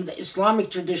debate in the Islamic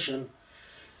tradition.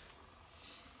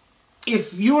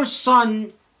 If your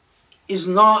son is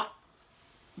not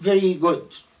very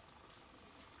good,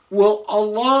 will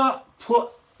Allah put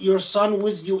your son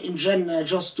with you in Jannah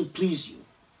just to please you?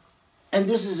 And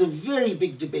this is a very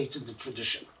big debate in the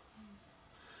tradition.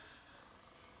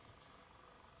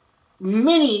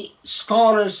 Many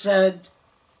scholars said,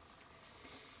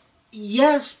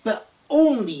 yes, but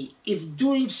only if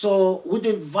doing so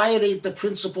wouldn't violate the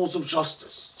principles of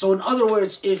justice. So in other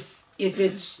words, if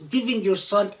it's giving your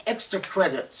son extra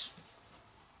credit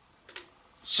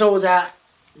so that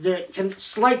there can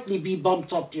slightly be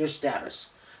bumped up to your status,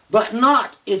 but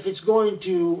not if it's going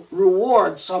to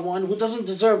reward someone who doesn't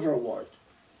deserve a reward.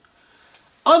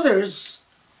 Others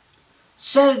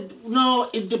said, no,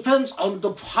 it depends on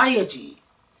the piety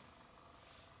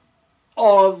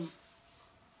of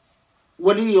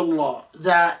Waliullah,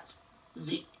 that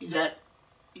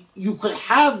you could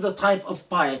have the type of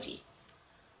piety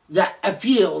that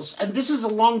appeals, and this is a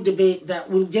long debate that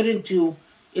we'll get into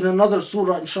in another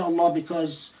surah, inshallah,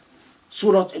 because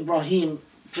Surah Ibrahim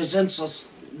presents us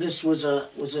this was a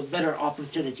better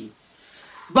opportunity.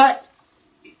 But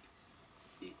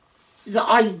the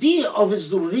idea of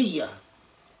dhurriya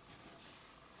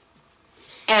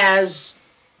as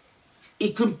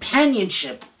a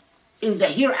companionship in the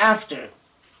hereafter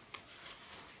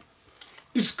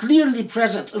is clearly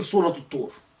present in Surah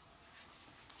Al-Tur.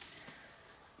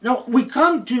 Now we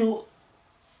come to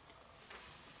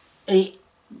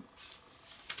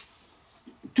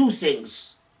two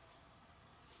things.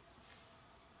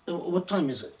 What time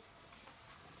is it?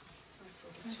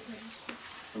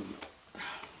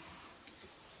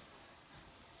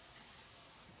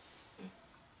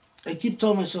 I keep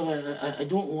telling myself I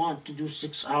don't want to do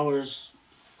 6 hours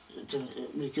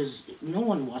because no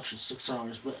one watches 6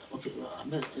 hours, but okay,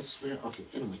 but it's very, okay,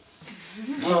 anyway.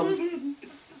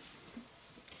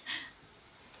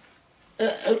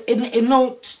 In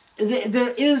note,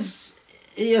 there is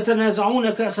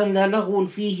يتنازعون كأسا لا لغو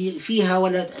فيها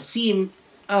ولا تأثيم.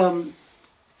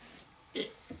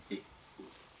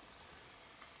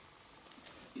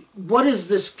 What is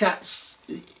this kas?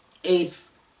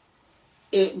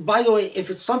 By the way, if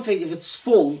it's something, if it's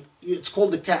full, it's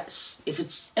called a kas. If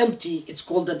it's empty, it's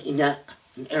called an ina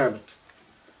in Arabic.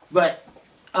 But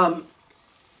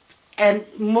and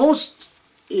most,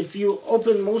 if you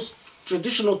open most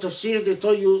traditional tafsir, they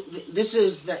tell you this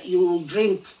is that you will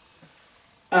drink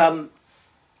khamr,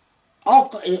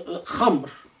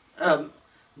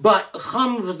 but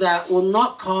khamr that will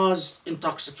not cause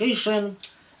intoxication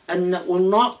and that will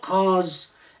not cause.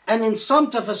 And in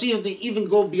some tafsir, they even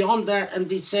go beyond that and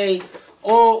they say,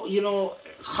 oh, you know,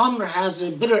 khamr has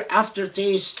a bitter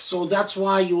aftertaste, so that's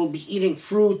why you will be eating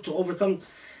fruit to overcome.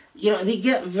 You know, they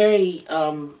get very.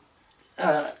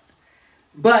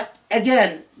 But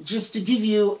again, just to give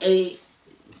you a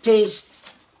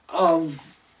taste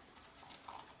of,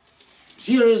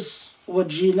 here is what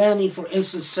Jilani, for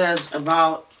instance, says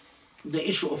about the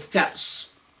issue of kas.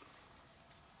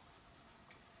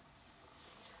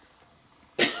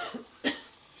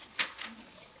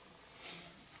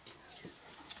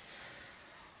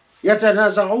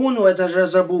 يتنازعون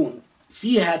ويتجاذبون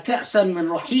فيها كأسا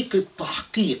من رحيق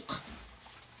التحقيق.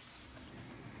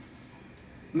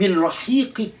 من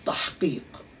رحيق التحقيق.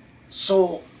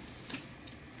 So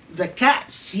the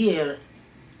kas here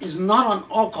is not an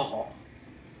alcohol,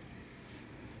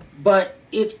 but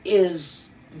it is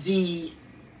the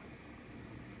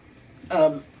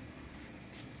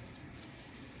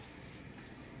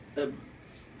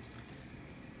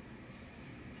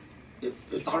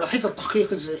رحيق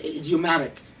التحقيق is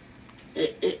idiomatic.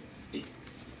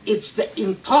 It's the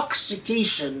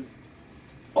intoxication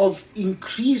of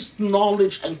increased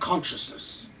knowledge and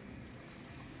consciousness.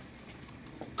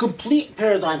 Complete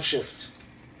paradigm shift.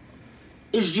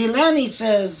 Jilani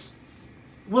says,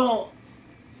 well,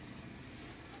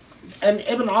 and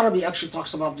Ibn Arabi actually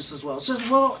talks about this as well. It says,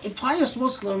 well, a pious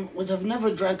Muslim would have never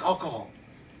drank alcohol,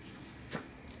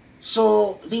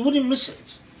 so they wouldn't miss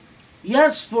it.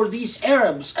 Yes, for these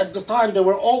Arabs at the time, they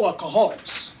were all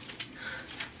alcoholics.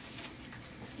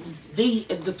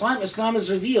 At the time Islam is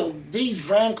revealed, they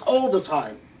drank all the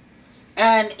time.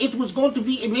 And it was going to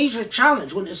be a major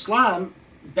challenge when Islam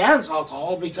bans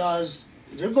alcohol, because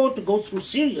they're going to go through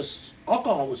serious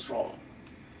alcohol withdrawal.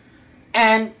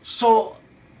 And so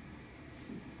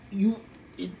you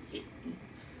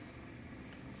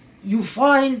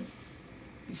find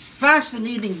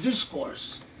fascinating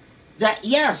discourse that,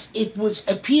 yes, it was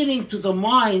appealing to the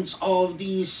minds of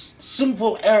these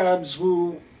simple Arabs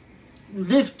who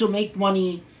lived to make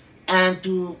money and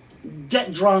to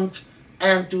get drunk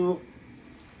and to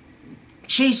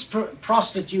chase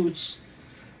prostitutes,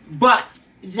 but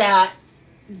that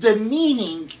the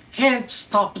meaning can't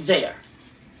stop there.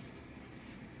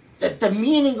 That the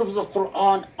meaning of the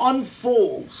Quran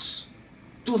unfolds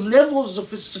to levels of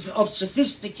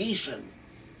sophistication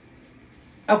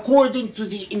according to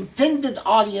the intended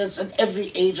audience at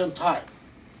every age and time.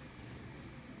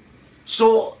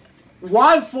 So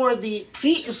while for the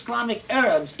pre-Islamic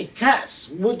Arabs, a cas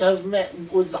would have met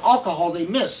with the alcohol they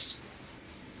miss,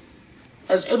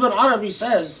 as Ibn Arabi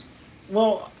says,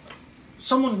 well,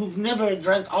 someone who've never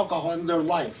drank alcohol in their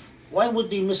life, why would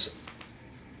they miss it?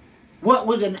 What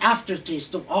would an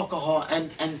aftertaste of alcohol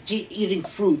and eating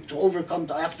fruit to overcome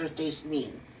the aftertaste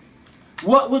mean?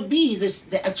 What would be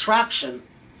the attraction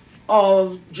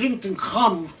of drinking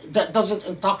khamr that doesn't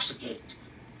intoxicate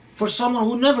for someone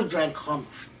who never drank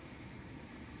khamr?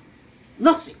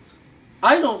 Nothing.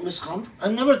 I don't miss khamr. I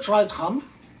never tried khamr.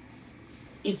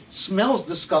 It smells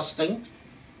disgusting,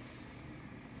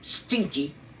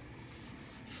 stinky.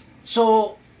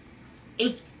 So,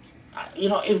 if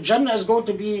Jannah is going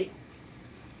to be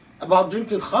about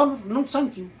drinking khamr, no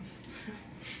thank you.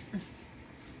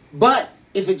 But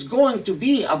if it's going to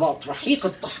be about rahiq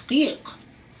al-tahqiq,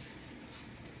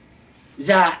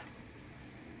 that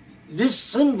this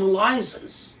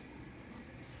symbolizes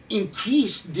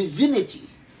increased divinity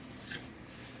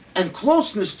and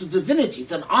closeness to divinity,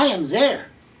 then I am there.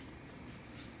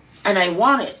 And I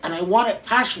want it, and I want it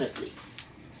passionately.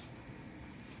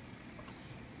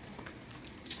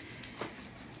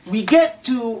 We get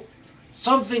to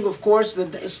something, of course,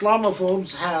 that the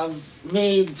Islamophobes have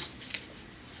made,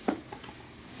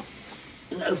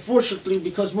 and unfortunately,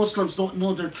 because Muslims don't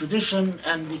know their tradition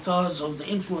and because of the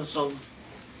influence of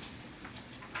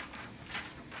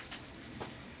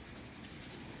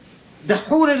the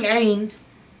Hur al-Ain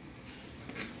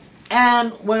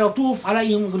and وَيَطُوفْ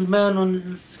عَلَيْهِمْ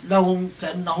غِلْمَانٌ لَهُمْ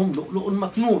كَأَنَّهُمْ لُؤْلُؤٌ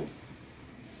مَكْنُونٌ.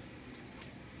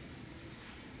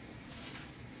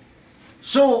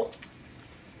 So,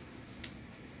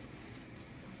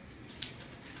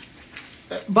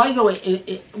 by the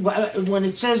way, when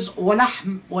it says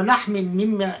وَلَحْمٍ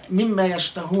مِمَّا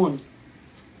يَشْتَهُونَ,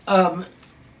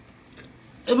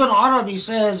 Ibn Arabi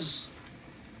says,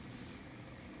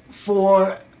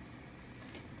 for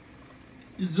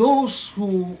those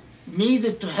who made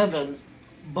it to heaven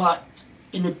but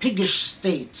in a piggish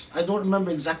state, I don't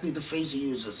remember exactly the phrase he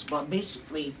uses, but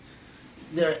basically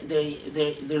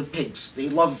they're pigs. They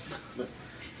love,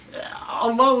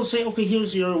 Allah will say, okay,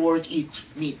 here's your reward, eat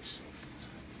meat.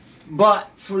 But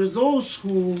for those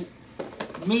who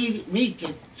make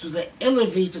it to the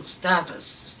elevated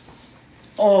status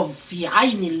of fi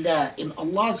aynillah, in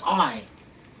Allah's eye,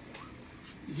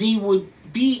 they would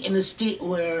be in a state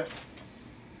where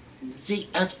they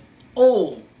at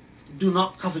all do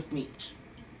not covet meat.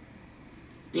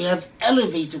 They have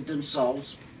elevated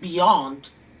themselves beyond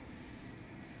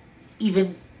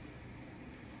even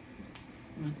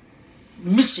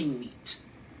missing meat.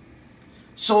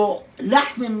 So,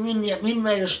 لحم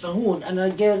مما يشتهون, and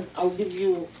again, I'll give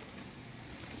you,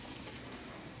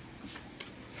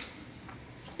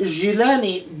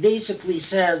 Jilani basically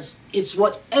says, it's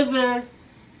whatever,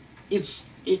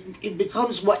 it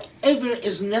becomes whatever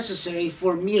is necessary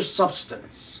for mere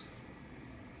substance.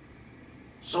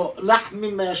 So, لحم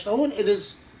مما يشتهون, it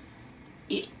is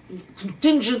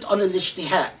contingent on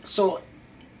al-ijtihad. So,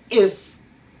 if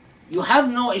you have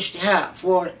no ijtihad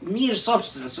for mere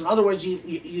substance, in other words,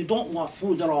 you don't want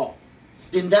food at all,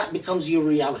 then that becomes your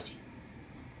reality.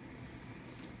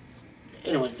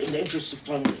 Anyway, in the interest of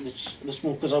time, let's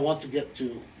move, because I want to get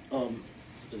to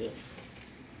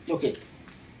okay.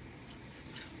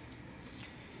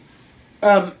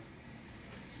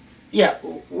 Yeah,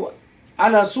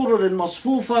 على سرر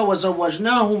مصفوفة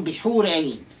وزوجناهم بحور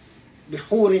عين.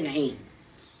 بحور عين.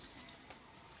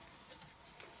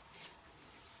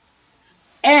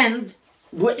 And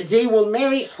they will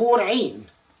marry Hur Ain,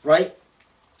 right?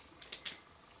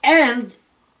 And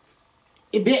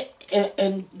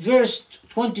in verse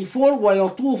 24,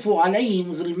 وَيَطُوفُ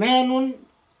عَلَيْهِمْ غِلْمَانٌ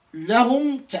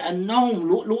لَهُمْ كَأَنَّهُمْ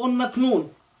لُؤْلُؤٌ مَكْنُونٌ.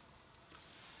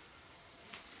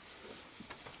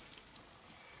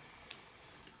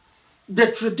 The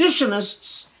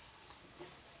traditionists,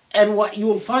 and what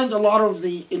you'll find a lot of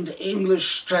in the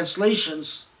English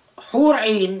translations, Hur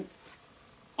Ain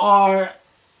are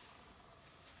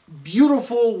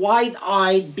beautiful,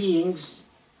 wide-eyed beings,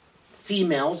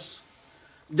 females,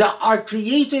 that are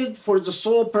created for the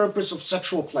sole purpose of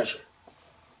sexual pleasure.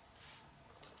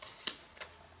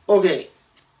 Okay,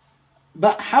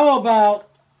 but how about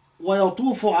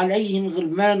وَيَطُوفُ عَلَيْهِمْ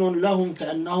غِلْمَانٌ لَهُمْ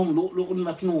كَأَنَّهُمْ لُؤْلُؤٌ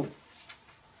مَكْنُونٌ?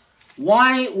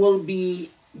 Why will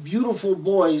beautiful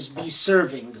boys be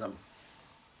serving them?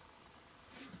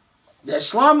 The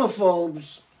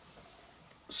Islamophobes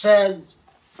said,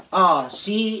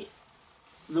 see,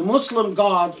 the Muslim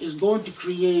God is going to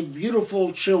create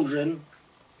beautiful children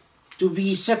to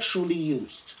be sexually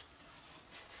used.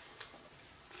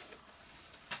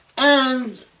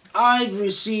 And I've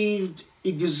received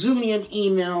a gazillion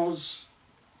emails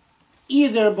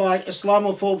either by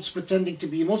Islamophobes pretending to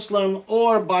be Muslim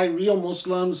or by real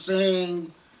Muslims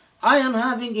saying, I am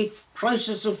having a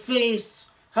crisis of faith.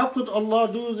 How could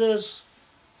Allah do this?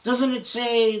 Doesn't it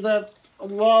say that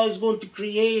Allah is going to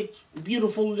create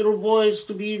beautiful little boys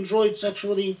to be enjoyed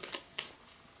sexually?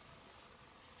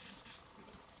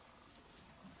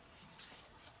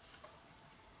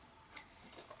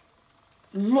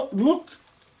 Look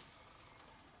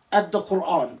at the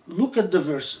Quran. Look at the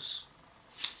verses.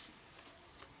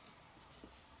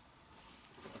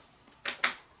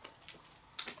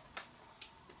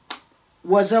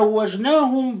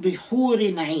 وَزَوَّجْنَاهُمْ بِحُورٍ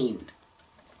عِينٍ.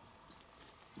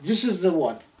 This is the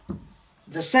one.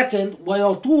 The second,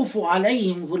 وَيَطُوفُ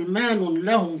عَلَيْهِمْ غِلْمَانٌ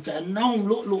لَهُمْ كَأَنَّهُمْ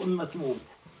لُؤْلُؤٌ مَكْنُونٌ.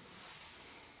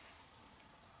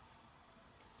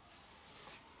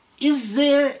 Is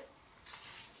there,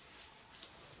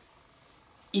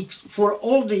 for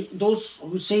all those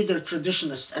who say they're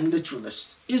traditionists and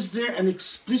literalists, is there an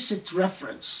explicit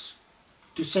reference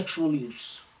to sexual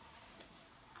use?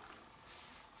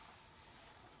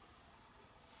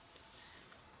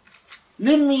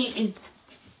 Let me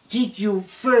take you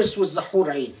first with the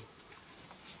Hur Ain.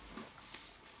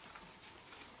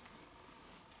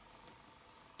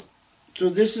 So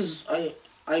this is,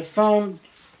 I found,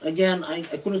 again, I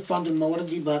couldn't find in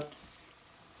Mawardi, but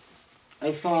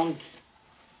I found,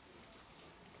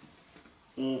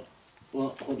 well,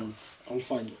 hold on, I'll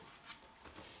find it.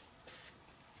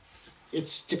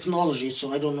 It's technology,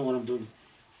 so I don't know what I'm doing.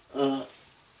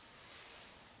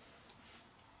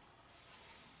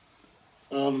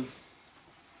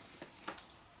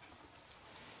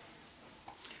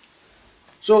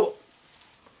 So,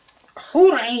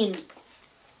 Hur Ain,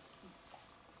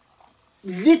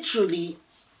 literally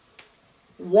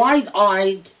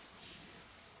wide-eyed,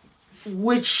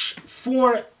 which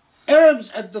for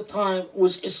Arabs at the time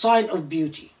was a sign of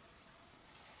beauty.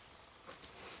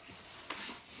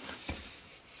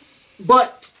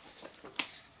 But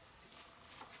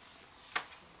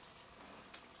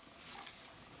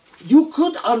you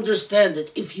could understand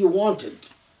it if you wanted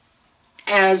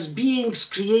as beings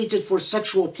created for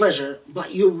sexual pleasure,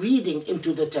 but you're reading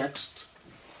into the text.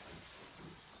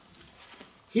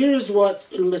 Here is what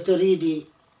Al-Mataridi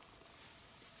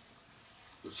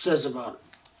says about it.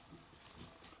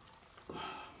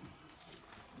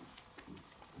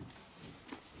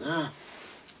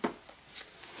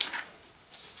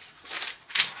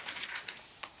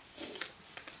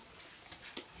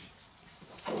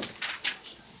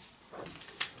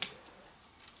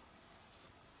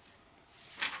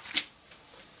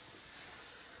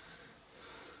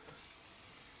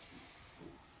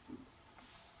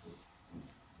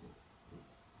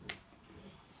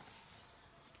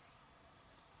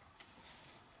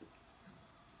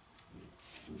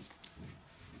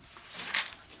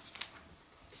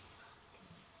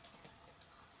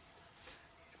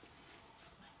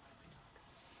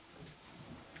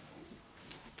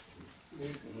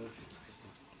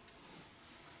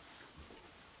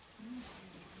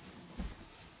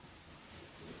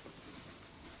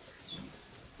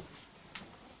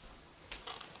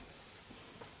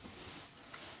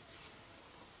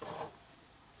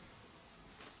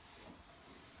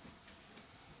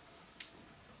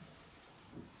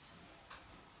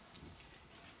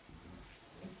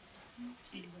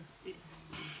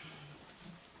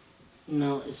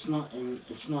 No, it's not in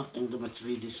the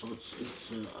Maturidi, so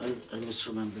I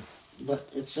misremember. But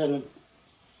it's in,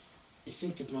 I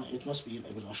think it must be in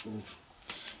Ibn Ashur.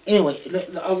 Anyway,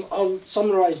 I'll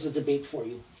summarize the debate for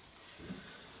you.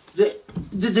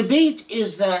 The debate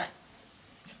is that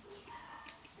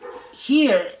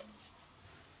here,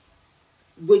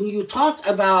 when you talk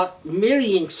about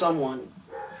marrying someone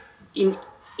in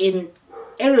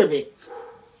Arabic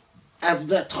at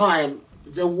that time,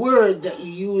 the word that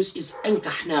you use is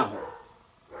أنكحناه.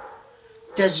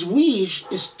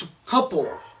 Tazweej is to couple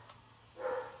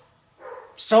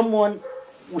someone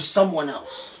with someone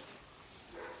else.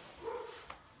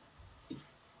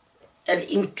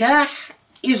 Al-inkah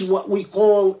is what we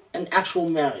call an actual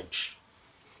marriage.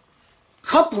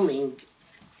 Coupling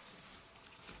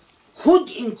could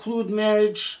include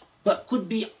marriage, but could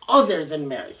be other than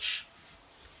marriage.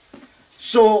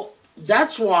 So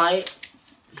that's why,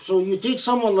 so you take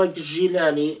someone like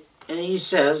Jilani, and he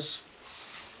says,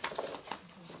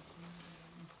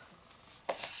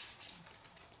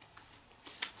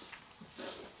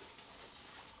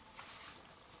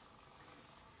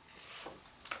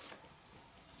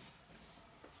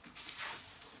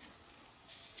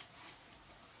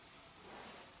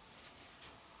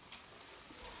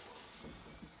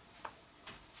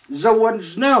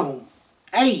 زوجناهم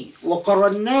أي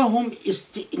وقرناهم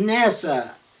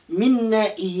استئناسا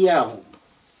منا إياهم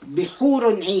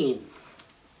بحور عين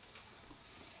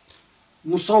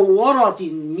مصورة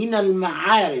من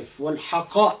المعارف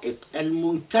والحقائق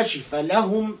المنكشفة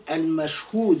لهم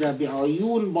المشهودة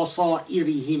بعيون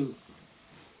بصائرهم.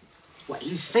 What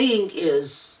he's saying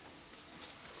is,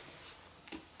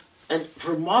 and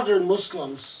for modern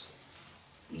Muslims,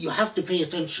 you have to pay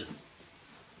attention.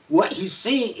 What he's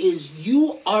saying is,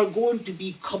 you are going to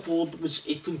be coupled with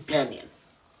a companion.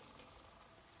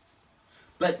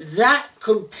 But that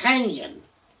companion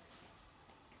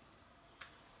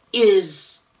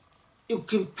is a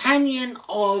companion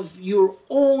of your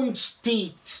own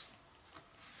state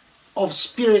of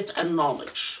spirit and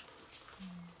knowledge.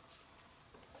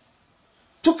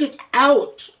 Took it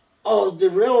out of the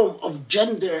realm of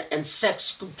gender and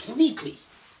sex completely.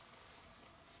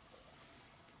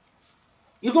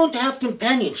 You're going to have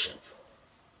companionship.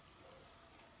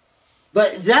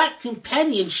 But that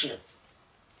companionship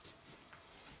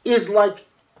is like,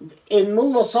 in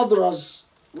Mullah Sadra's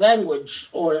language,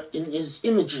 or in his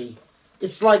imagery,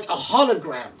 it's like a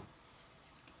hologram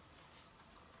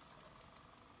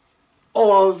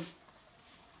of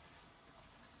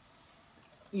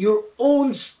your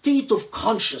own state of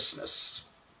consciousness.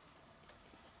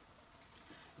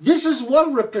 This is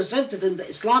well represented in the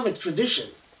Islamic tradition.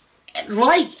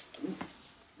 Like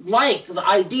the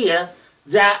idea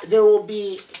that there will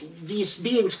be these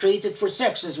beings created for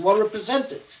sex is well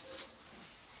represented.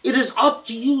 It is up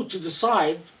to you to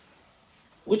decide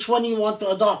which one you want to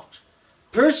adopt.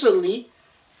 Personally,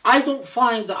 I don't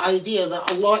find the idea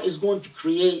that Allah is going to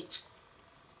create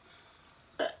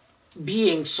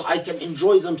beings so I can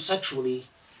enjoy them sexually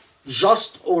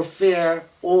just or fair,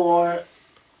 or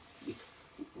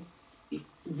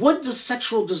what does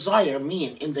sexual desire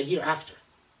mean in the hereafter?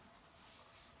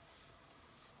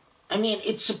 I mean,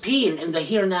 it's a pain in the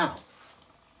here now.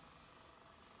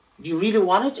 Do you really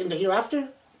want it in the hereafter?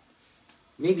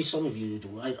 Maybe some of you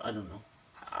do, I don't know.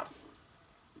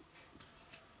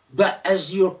 But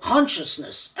as your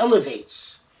consciousness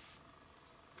elevates,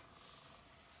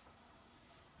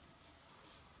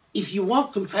 if you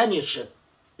want companionship,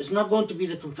 it's not going to be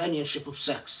the companionship of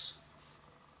sex.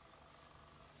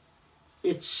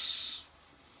 It's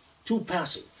too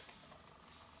passive.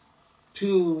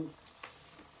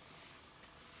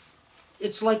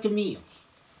 It's like a meal,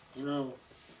 you know.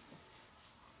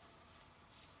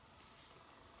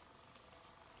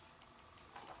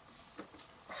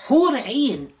 Hur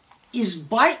Ain is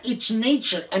by its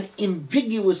nature an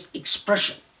ambiguous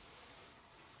expression.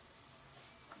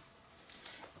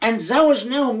 And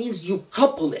zawajnahu means you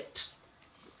couple it.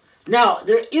 Now,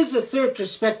 there is a third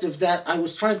perspective that I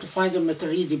was trying to find in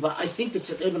Maturidi, but I think it's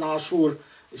in Ibn Ashur.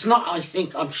 It's not I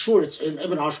think, I'm sure it's in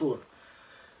Ibn Ashur.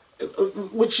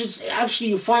 Which is, actually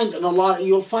you find in a lot,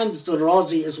 you'll find it in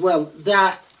Razi as well,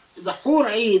 that the Hur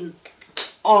Ain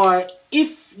are,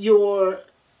 if your,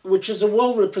 which is a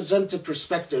well-represented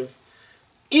perspective,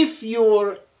 if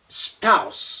your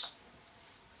spouse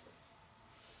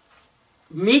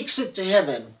makes it to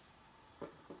heaven,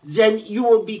 then you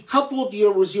will be coupled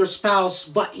here with your spouse,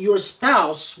 but your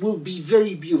spouse will be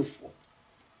very beautiful.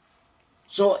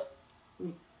 So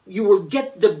you will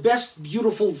get the best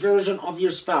beautiful version of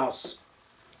your spouse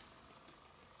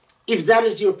if that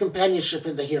is your companionship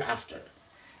in the hereafter.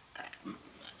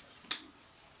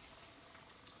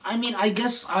 I mean, I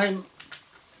guess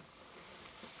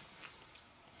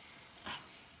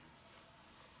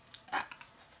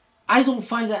I don't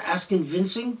find that as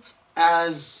convincing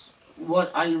as what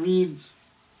I read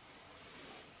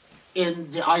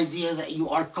in the idea that you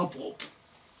are coupled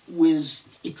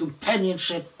with a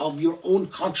companionship of your own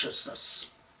consciousness.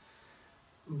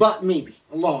 But maybe,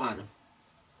 Allahu Alam.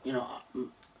 You know,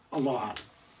 Allahu Alam.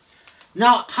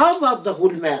 Now, how about the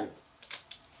غلمان?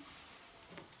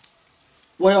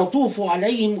 ويطوف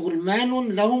عليهم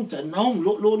غلمان لهم كأنهم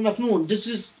لؤلؤ مكنون. This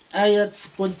is ayat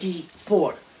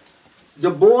 24. The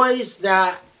boys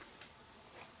that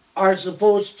are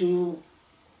supposed to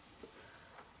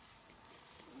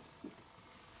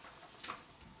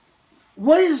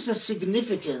what is the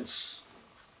significance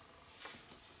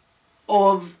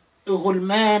of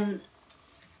غلمان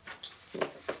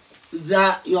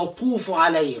that يطوف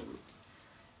عليهم?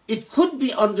 It could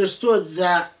be understood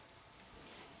that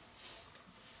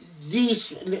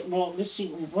these, well, let's see,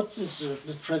 what does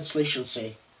the translation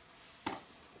say?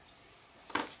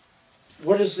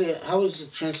 What is the, how is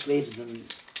it translated in,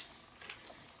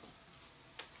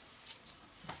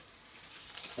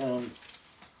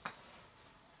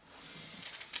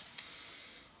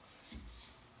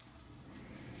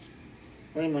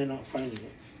 why am I not finding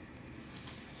it?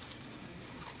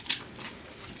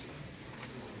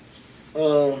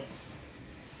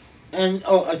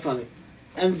 I found it.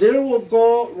 And there will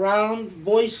go round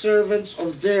boy servants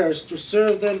of theirs to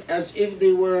serve them as if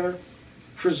they were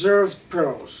preserved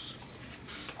pearls.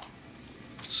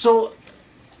 So,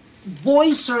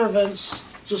 boy servants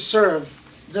to serve,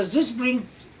 does this bring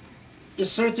a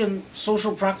certain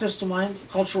social practice to mind,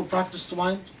 cultural practice to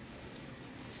mind?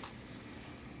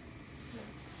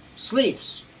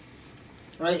 Slaves,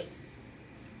 right?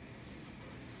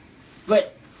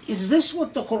 But is this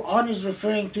what the Quran is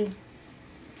referring to?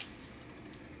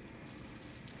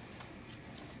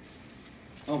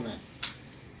 Oh man.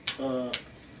 You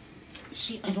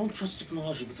see, I don't trust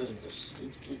technology because of this.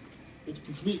 It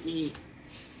completely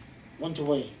went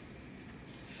away.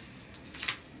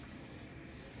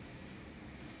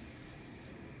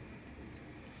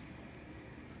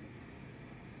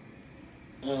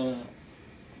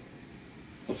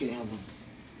 Okay, hold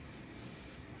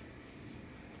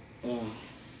on.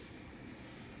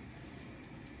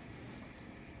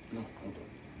 No, hold on.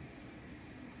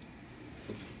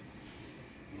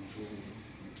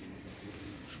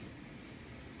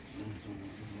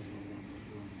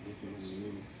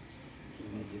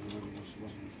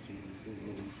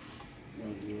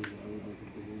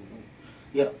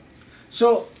 Yeah.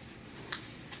 So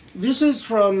this is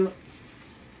from,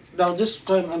 now this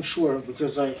time I'm sure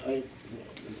because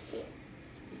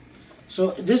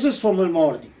so this is from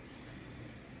Al-Mawardi.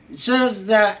 It says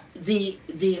that the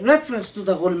reference to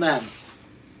the غلمان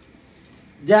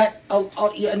that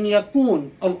أن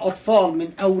يكون الأطفال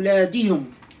من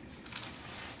أولادهم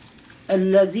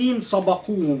الذين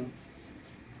سبقوهم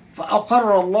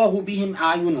فأقر الله بهم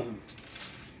أعينهم.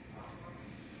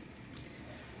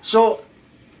 So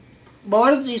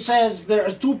Mawardi says there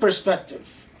are two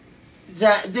perspectives,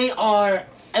 that they are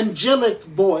angelic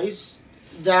boys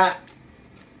that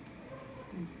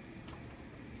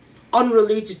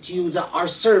unrelated to you that are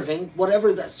serving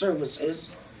whatever that service is.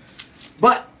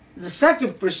 But the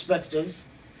second perspective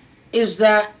is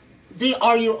that they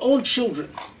are your own children,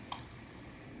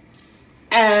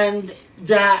 and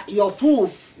that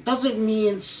yatuf doesn't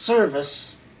mean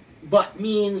service but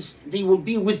means they will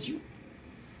be with you.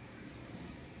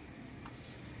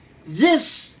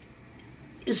 This,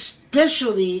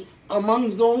 especially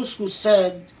among those who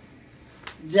said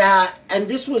that, and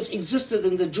this existed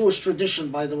in the Jewish tradition,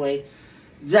 by the way,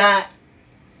 that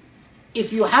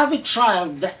if you have a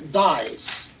child that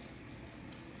dies,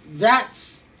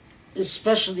 that's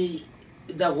especially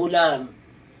the ghulam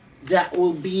that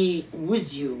will be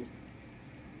with you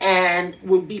and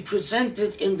will be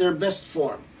presented in their best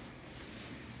form.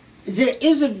 There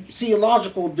is a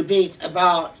theological debate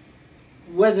about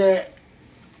whether,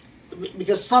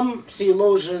 because some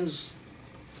theologians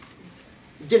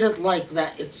didn't like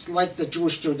that, it's like the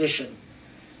Jewish tradition,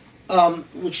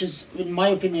 which is, in my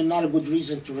opinion, not a good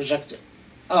reason to reject it.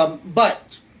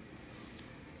 But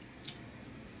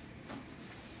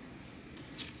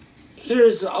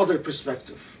here's the other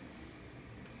perspective.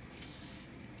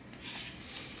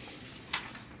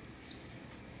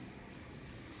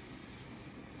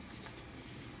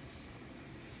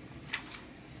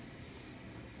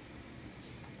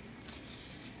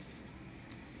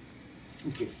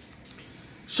 Okay.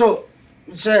 So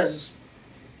it says,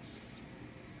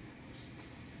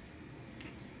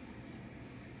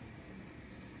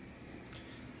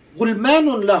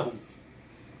 غلمان لهم.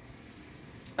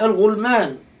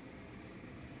 الغلمان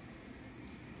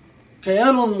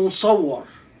كيان مصور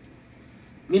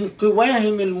من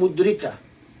قواهم المدركة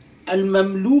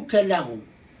المملوكة لهم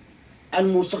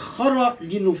المسخرة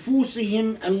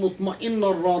لنفوسهم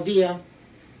المطمئنة الراضية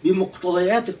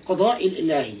بمقتضيات القضاء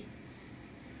الإلهي،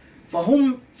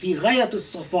 فهم في غاية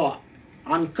الصفاء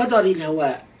عن قدر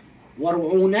الهواء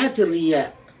ورعونات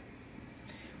الرياء.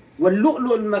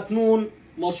 واللؤلؤ المكنون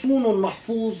مصون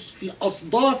محفوظ في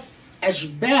أصداف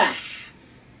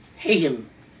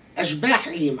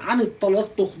أشباحهم عن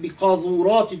التلطخ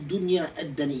بقاذورات الدنيا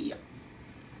الدنية.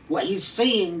 What he's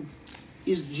saying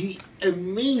is the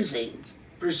amazing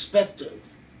perspective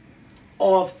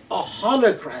of a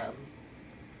hologram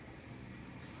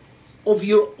of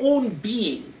your own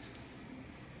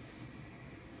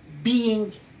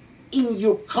being in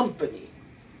your company.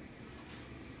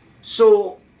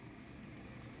 So,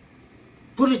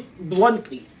 put it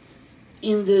bluntly,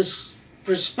 in this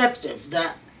perspective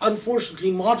that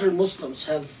unfortunately modern Muslims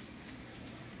have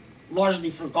largely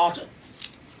forgotten,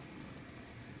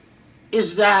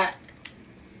 is that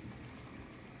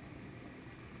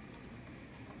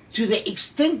to the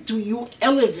extent to you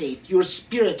elevate your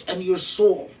spirit and your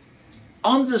soul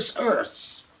on this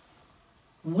earth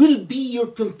will be your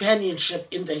companionship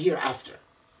in the hereafter.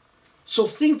 So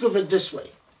think of it this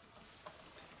way.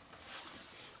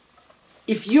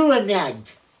 If you're a nag,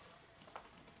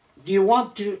 do you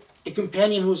want a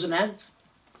companion who's a nag?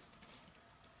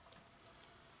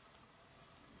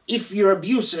 If you're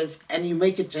abusive and you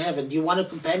make it to heaven, do you want a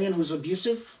companion who's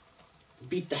abusive?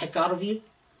 Beat the heck out of you?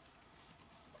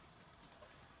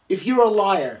 If you're a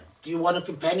liar, do you want a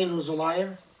companion who's a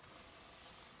liar?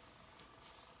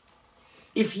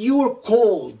 If you are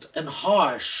cold and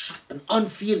harsh and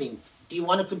unfeeling, do you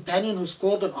want a companion who's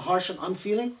cold and harsh and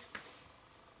unfeeling?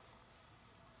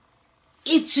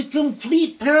 It's a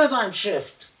complete paradigm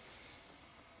shift.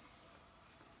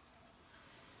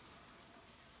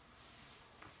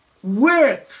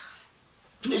 Work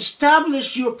to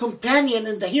establish your companion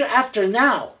in the hereafter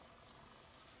now.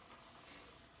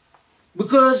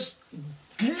 Because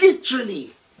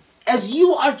literally, as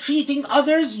you are treating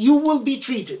others, you will be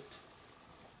treated.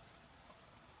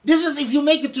 This is if you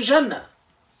make it to Jannah.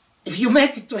 If you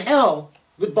make it to hell,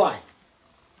 goodbye.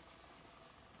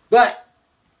 But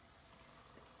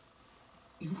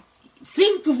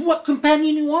think of what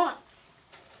companion you want.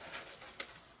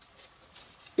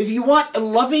 If you want a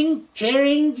loving,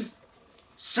 caring,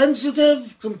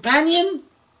 sensitive companion,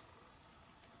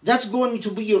 that's going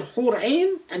to be your Hur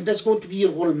Ain, and that's going to be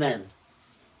your Ghulman.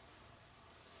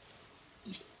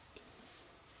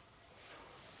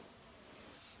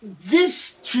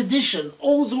 This tradition,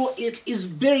 although it is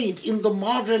buried in the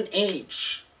modern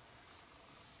age,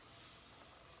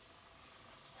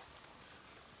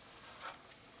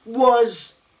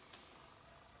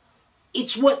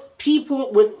 it's what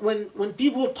people, when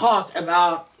people talk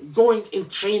about going in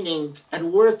training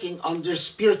and working on their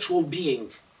spiritual being,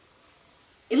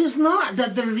 it is not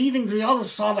that they're reading Riyadh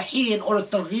al-Salihin or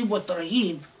Targhib wa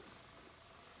Tarhib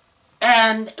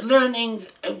and learning,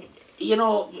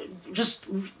 just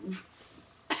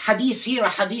hadith here,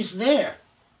 hadith there.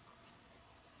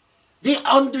 They're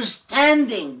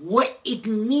understanding what it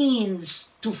means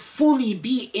to fully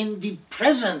be in the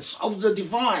presence of the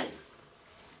divine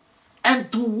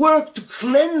and to work to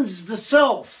cleanse the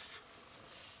self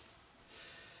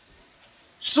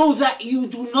so that you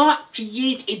do not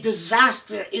create a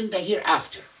disaster in the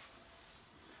hereafter.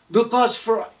 Because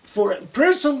for a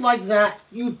person like that,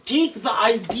 you take the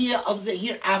idea of the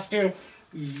hereafter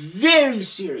very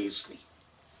seriously.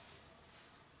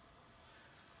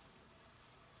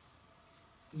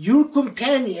 Your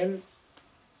companion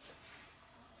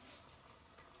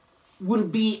will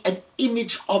be an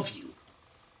image of you.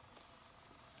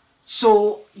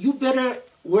 So you better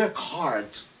work hard,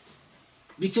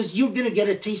 because you're going to get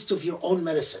a taste of your own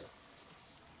medicine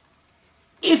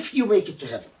if you make it to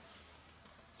heaven.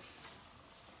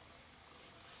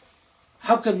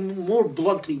 How can more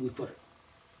bluntly we put it?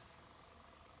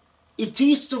 A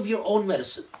taste of your own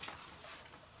medicine.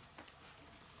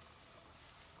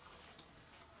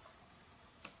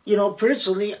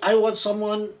 Personally, I want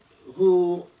someone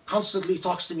who constantly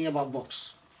talks to me about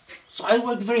books. So I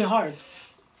work very hard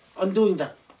on doing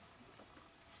that.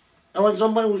 I want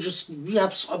someone who just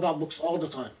yaps about books all the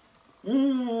time.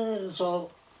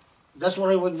 So that's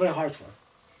what I work very hard for.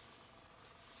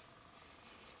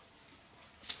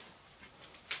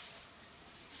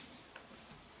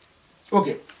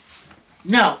 Okay.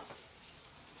 Now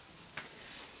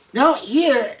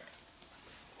here,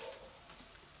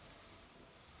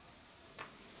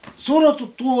 Surah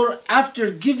Al-Tur,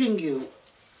 after giving you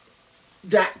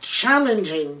that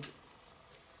challenging,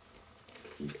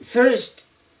 first,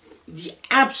 the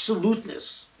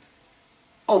absoluteness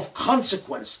of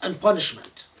consequence and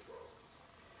punishment,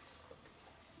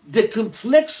 the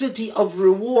complexity of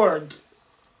reward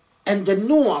and the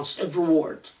nuance of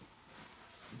reward,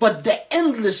 but the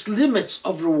endless limits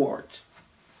of reward.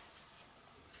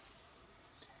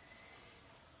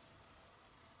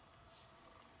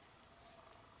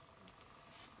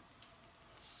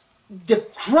 The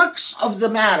crux of the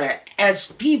matter,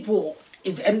 as people,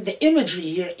 and the imagery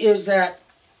here is that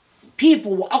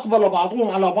people وَأَقْبَلَ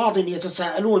بَعْضُهُمْ عَلَى بَعْضٍ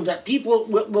يَتَسَاءَلُونَ, that people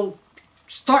will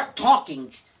start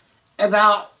talking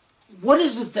about what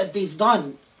is it that they've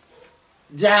done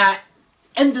that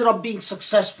ended up being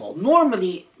successful.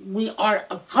 Normally, we are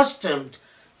accustomed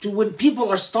to when people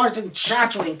are starting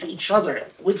chattering to each other,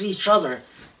 with each other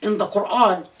in the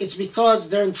Quran, it's because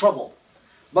they're in trouble.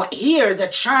 But here, the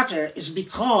chatter is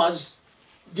because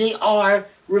they are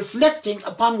reflecting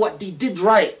upon what they did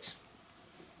right.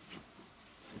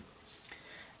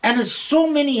 And as so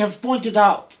many have pointed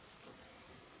out,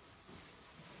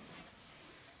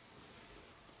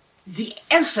 the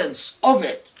essence of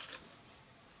it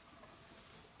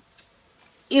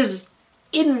is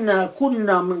إِنَّا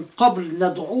كُنَّا مِن قَبْلِ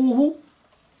نَدْعُوهُ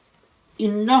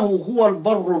إِنَّهُ هُوَ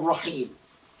الْبَرُّ الرَّحِيمُ.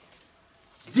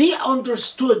 They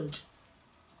understood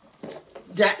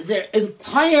that their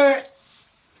entire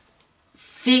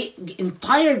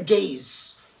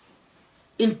gaze,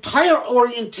 entire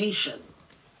orientation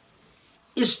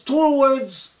is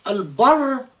towards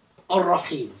Al-Barr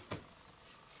Al-Rahim.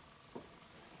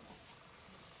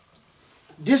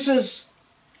 This is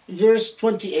verse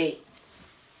 28.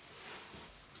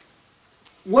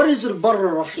 What is Al-Barr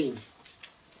Al-Rahim?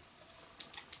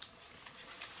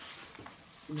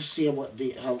 Let's see how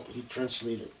he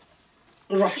translated.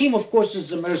 Rahim, of course, is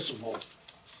the merciful.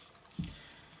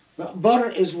 But Barr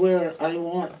is where I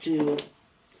want to...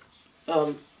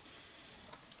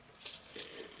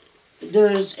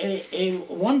 there is a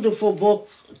wonderful book,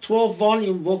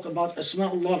 12-volume book about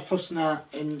Asma'ullah al-Husna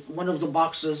in one of the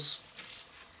boxes.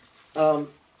 That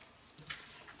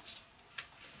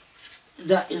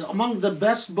is among the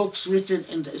best books written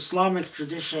in the Islamic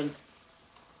tradition,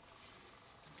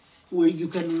 where you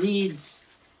can read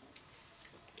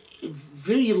a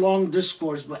very long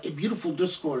discourse, but a beautiful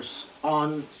discourse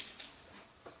on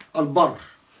Al-Barr.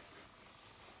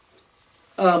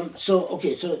 So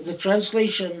the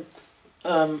translation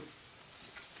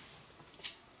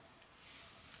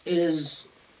is,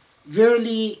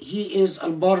 verily he is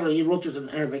Al-Barr, he wrote it in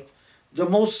Arabic, the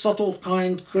most subtle,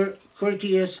 kind,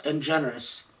 courteous, and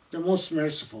generous, the most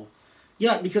merciful.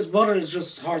 Yeah, because Barr is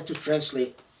just hard to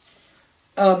translate.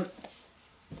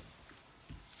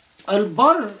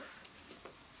 Al-Barr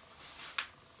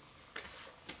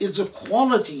is a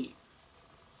quality.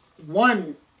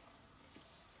 One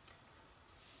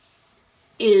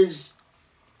is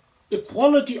a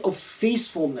quality of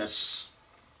faithfulness,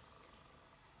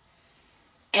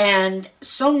 and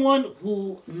someone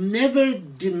who never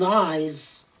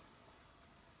denies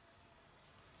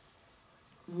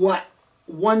what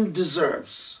one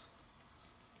deserves.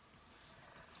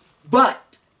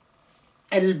 But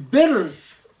al-birr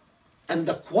and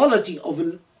the quality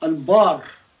of al-bar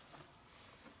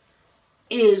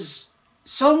is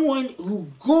someone who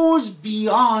goes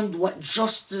beyond what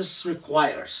justice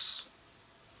requires.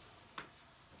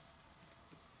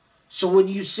 So when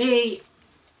you say,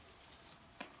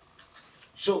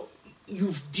 so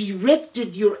you've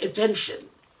directed your attention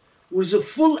with a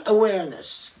full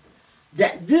awareness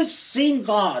that this same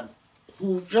God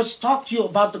who just talked to you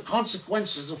about the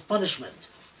consequences of punishment,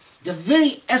 the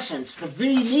very essence, the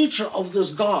very nature of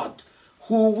this God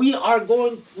who we are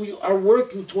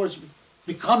working towards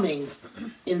becoming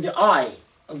in the eye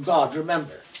of God,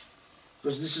 remember,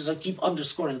 because I keep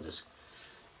underscoring this,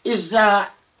 is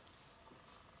that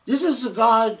this is a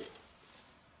God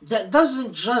that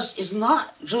is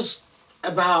not just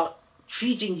about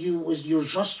treating you with your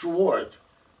just reward,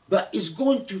 but is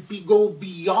going to go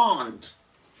beyond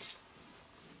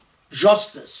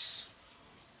justice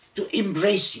to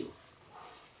embrace you.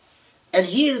 And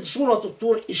here in Surah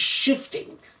Al-Tur is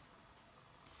shifting.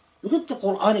 Look at the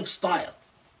Quranic style.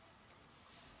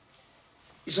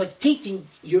 It's like taking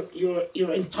your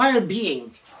entire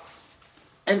being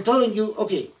and telling you,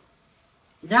 okay,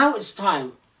 now it's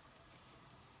time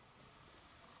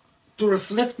to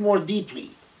reflect more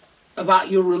deeply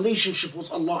about your relationship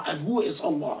with Allah and who is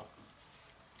Allah.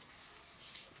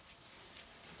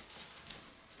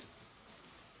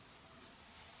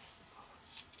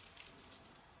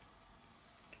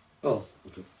 Oh,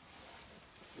 okay.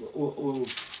 We'll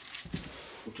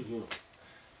take it out.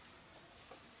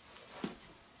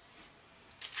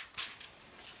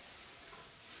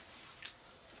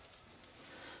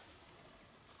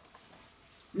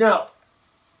 Now,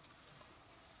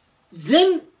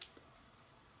 then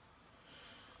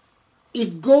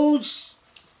it goes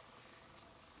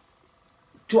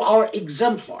to our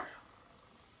exemplar.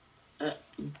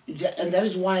 And that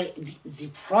is why the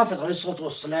Prophet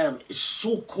ﷺ is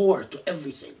so core to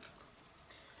everything.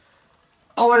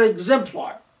 Our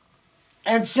exemplar.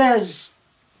 And says,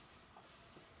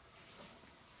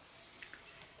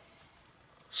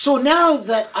 so now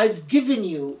that I've given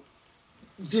you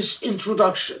this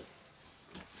introduction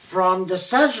from the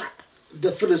saj'a,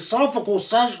 the philosophical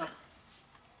saj'a,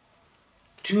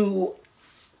 to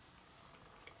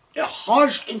a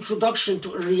harsh introduction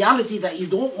to a reality that you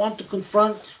don't want to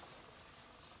confront,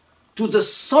 to the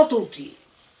subtlety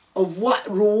of what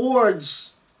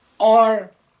rewards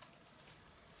are,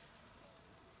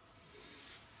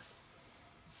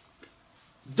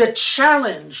 the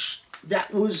challenge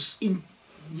that was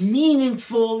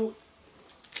meaningful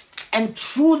and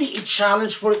truly a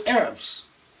challenge for Arabs.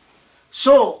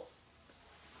 So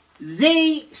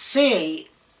they say,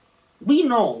 we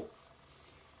know,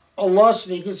 Allah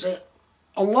speaking, say,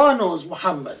 Allah knows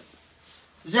Muhammad,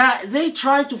 that they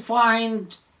try to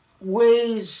find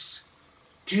ways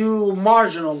to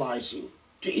marginalize you,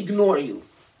 to ignore you.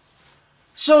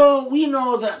 So we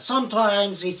know that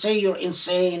sometimes they say you're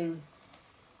insane,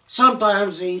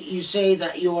 sometimes you say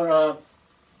that you're a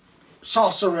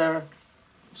sorcerer,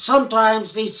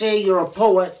 sometimes they say you're a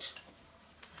poet,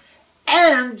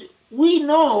 and we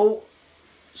know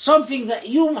something that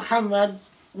you, Muhammad,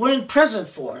 weren't present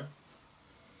for,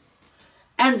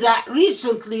 and that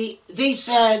recently they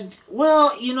said,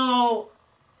 well, you know,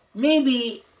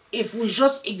 maybe if we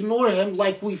just ignore him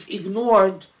like we've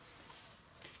ignored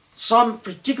some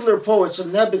particular poets,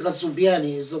 and Nabi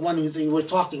Ghazubiyani is the one who they were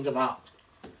talking about,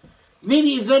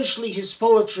 maybe eventually his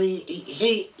poetry,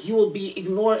 he will be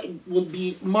ignored, will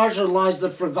be marginalized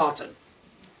and forgotten.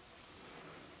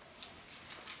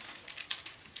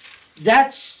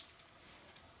 That's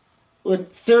when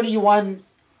 31,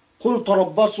 قل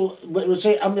تربصوا, we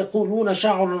say أم يقولون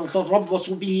شاعر تربص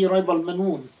به ريب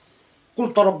المنون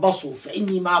قل تربصوا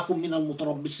فإني معكم من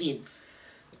المتربصين.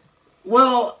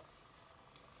 Well,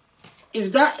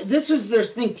 if this is their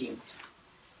thinking,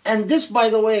 and this, by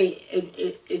the way,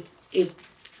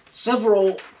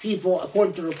 several people,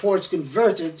 according to reports,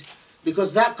 converted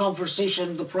because that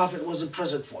conversation the Prophet wasn't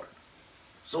present for.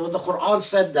 So when the Quran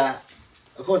said that,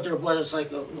 according to reports, it's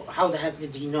like, how the heck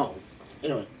did he know?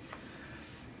 Anyway.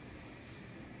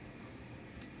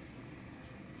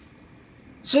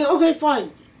 Say, okay,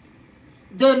 fine.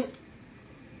 Then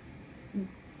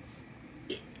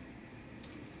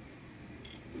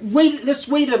let's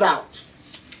wait it out.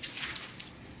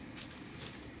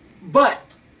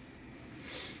 But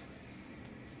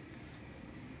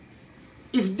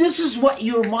if this is what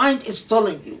your mind is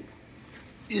telling you,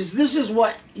 this is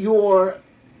what your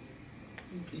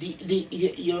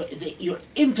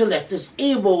intellect is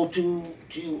able to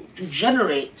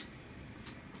generate,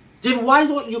 then why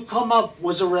don't you come up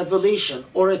with a revelation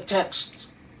or a text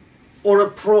or a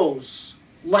prose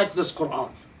like this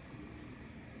Quran?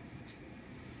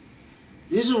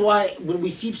 This is why when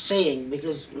we keep saying,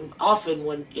 because often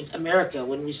when in America,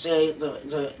 when we say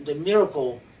the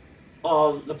miracle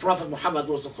of the Prophet Muhammad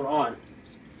was the Quran,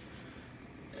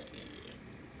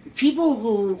 people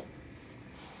who,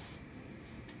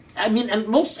 I mean, and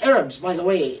most Arabs, by the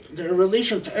way, their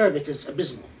relation to Arabic is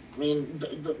abysmal. I mean,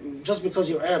 just because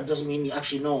you're Arab doesn't mean you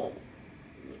actually know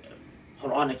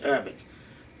Quranic Arabic.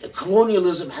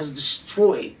 Colonialism has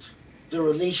destroyed the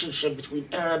relationship between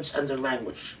Arabs and their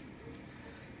language.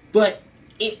 But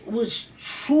it was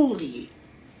truly,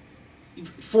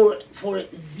 for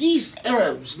these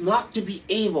Arabs not to be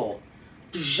able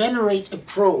to generate a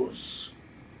prose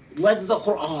like the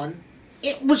Quran,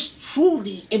 it was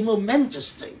truly a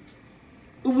momentous thing.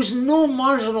 It was no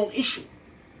marginal issue.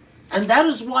 And that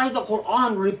is why the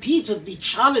Quran repeatedly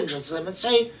challenges them and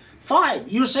say, fine,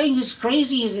 you're saying he's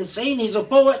crazy, he's insane, he's a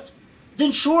poet,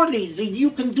 then surely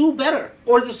you can do better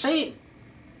or the same.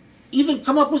 Even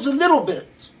come up with a little bit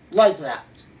like that.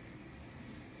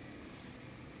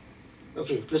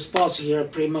 Okay, let's pause here,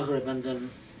 pray Maghrib, and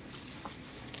then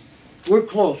we're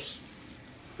close.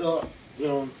 So, you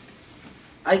know,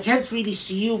 I can't really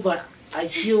see you, but I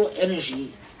feel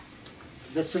energy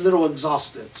that's a little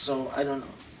exhausted, so I don't know.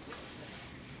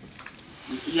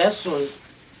 Yes or?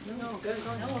 No, good.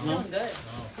 No, we're No? feeling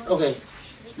good. Okay.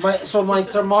 My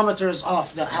thermometer is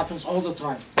off. That happens all the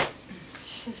time.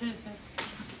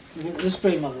 Let's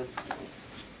pray, Mother.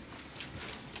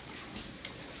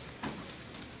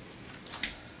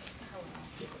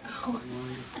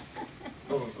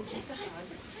 Oh. Just a hug.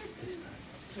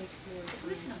 Take your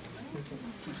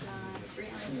 3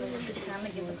 hours of the time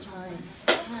that gives a cause.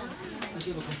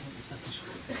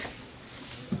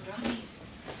 Robbie,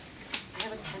 I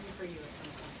have a pen for you at some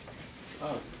point.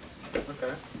 Oh,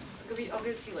 okay. I'll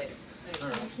give it to you later. So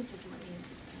he doesn't let me use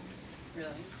his pens.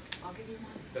 Really? I'll give you one.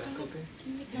 Do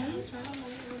you need pens? No,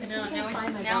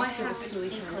 now I have to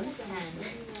Eco Send,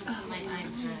 my iPad.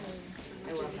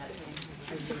 I love that thing.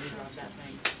 I really love that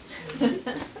thing.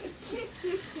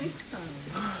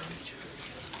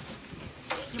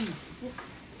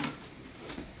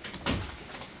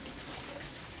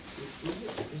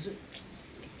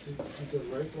 Is it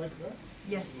right like that?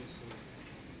 Yes.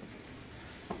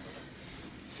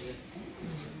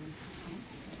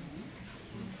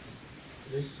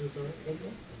 This is right like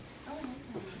that?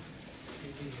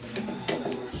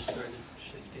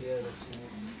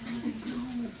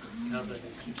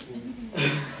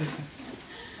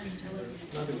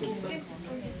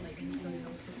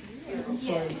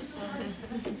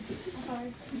 Sorry.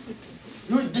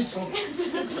 You did something.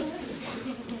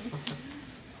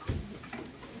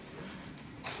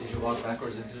 Did you walk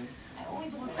backwards into it? I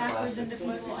always walk backwards into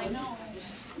people, I know.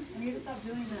 I need to stop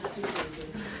doing that.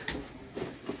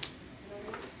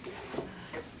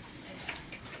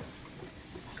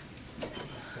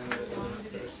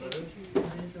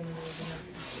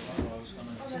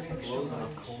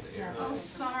 Oh,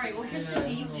 sorry, well, here's the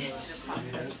deep dish.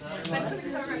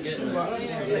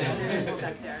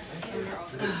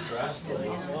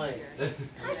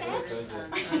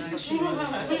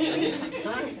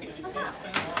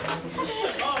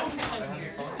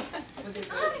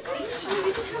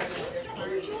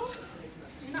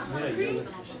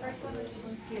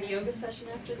 Get a yoga session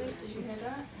after this, did you hear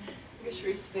that? Look at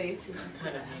Shree's face, he's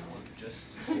Kind of hate one.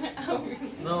 Just.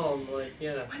 No, I'm like,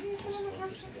 yeah. why do you sit on the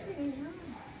couch next to me in your room?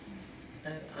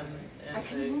 I'm I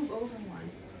can move over one.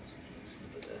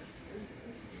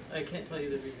 I can't tell you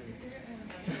the reason.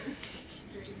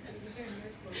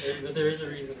 There is a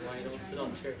reason why you don't sit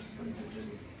on chairs.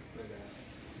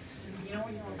 You know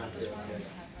when you're on this one,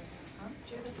 huh?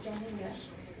 Do you have a standing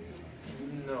desk?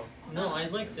 No, I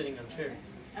like sitting on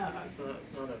chairs. Oh, It's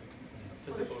not a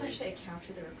well, this physical is reason. actually a couch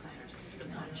with a recliner, so it's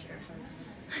not a chair. How's that?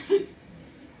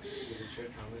 Did the chair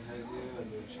traumatize you as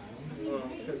a child? Well,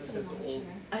 it's because it has old.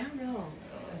 I don't know,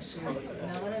 actually. Now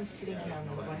that I'm sitting here, I'm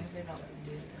like, why have they not been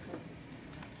doing this?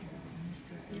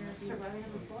 You're surviving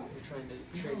on the floor? I'm trying to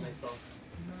train myself.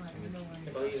 No, I don't know why.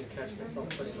 If I'll even catch myself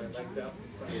putting my legs out.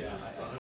 Yeah.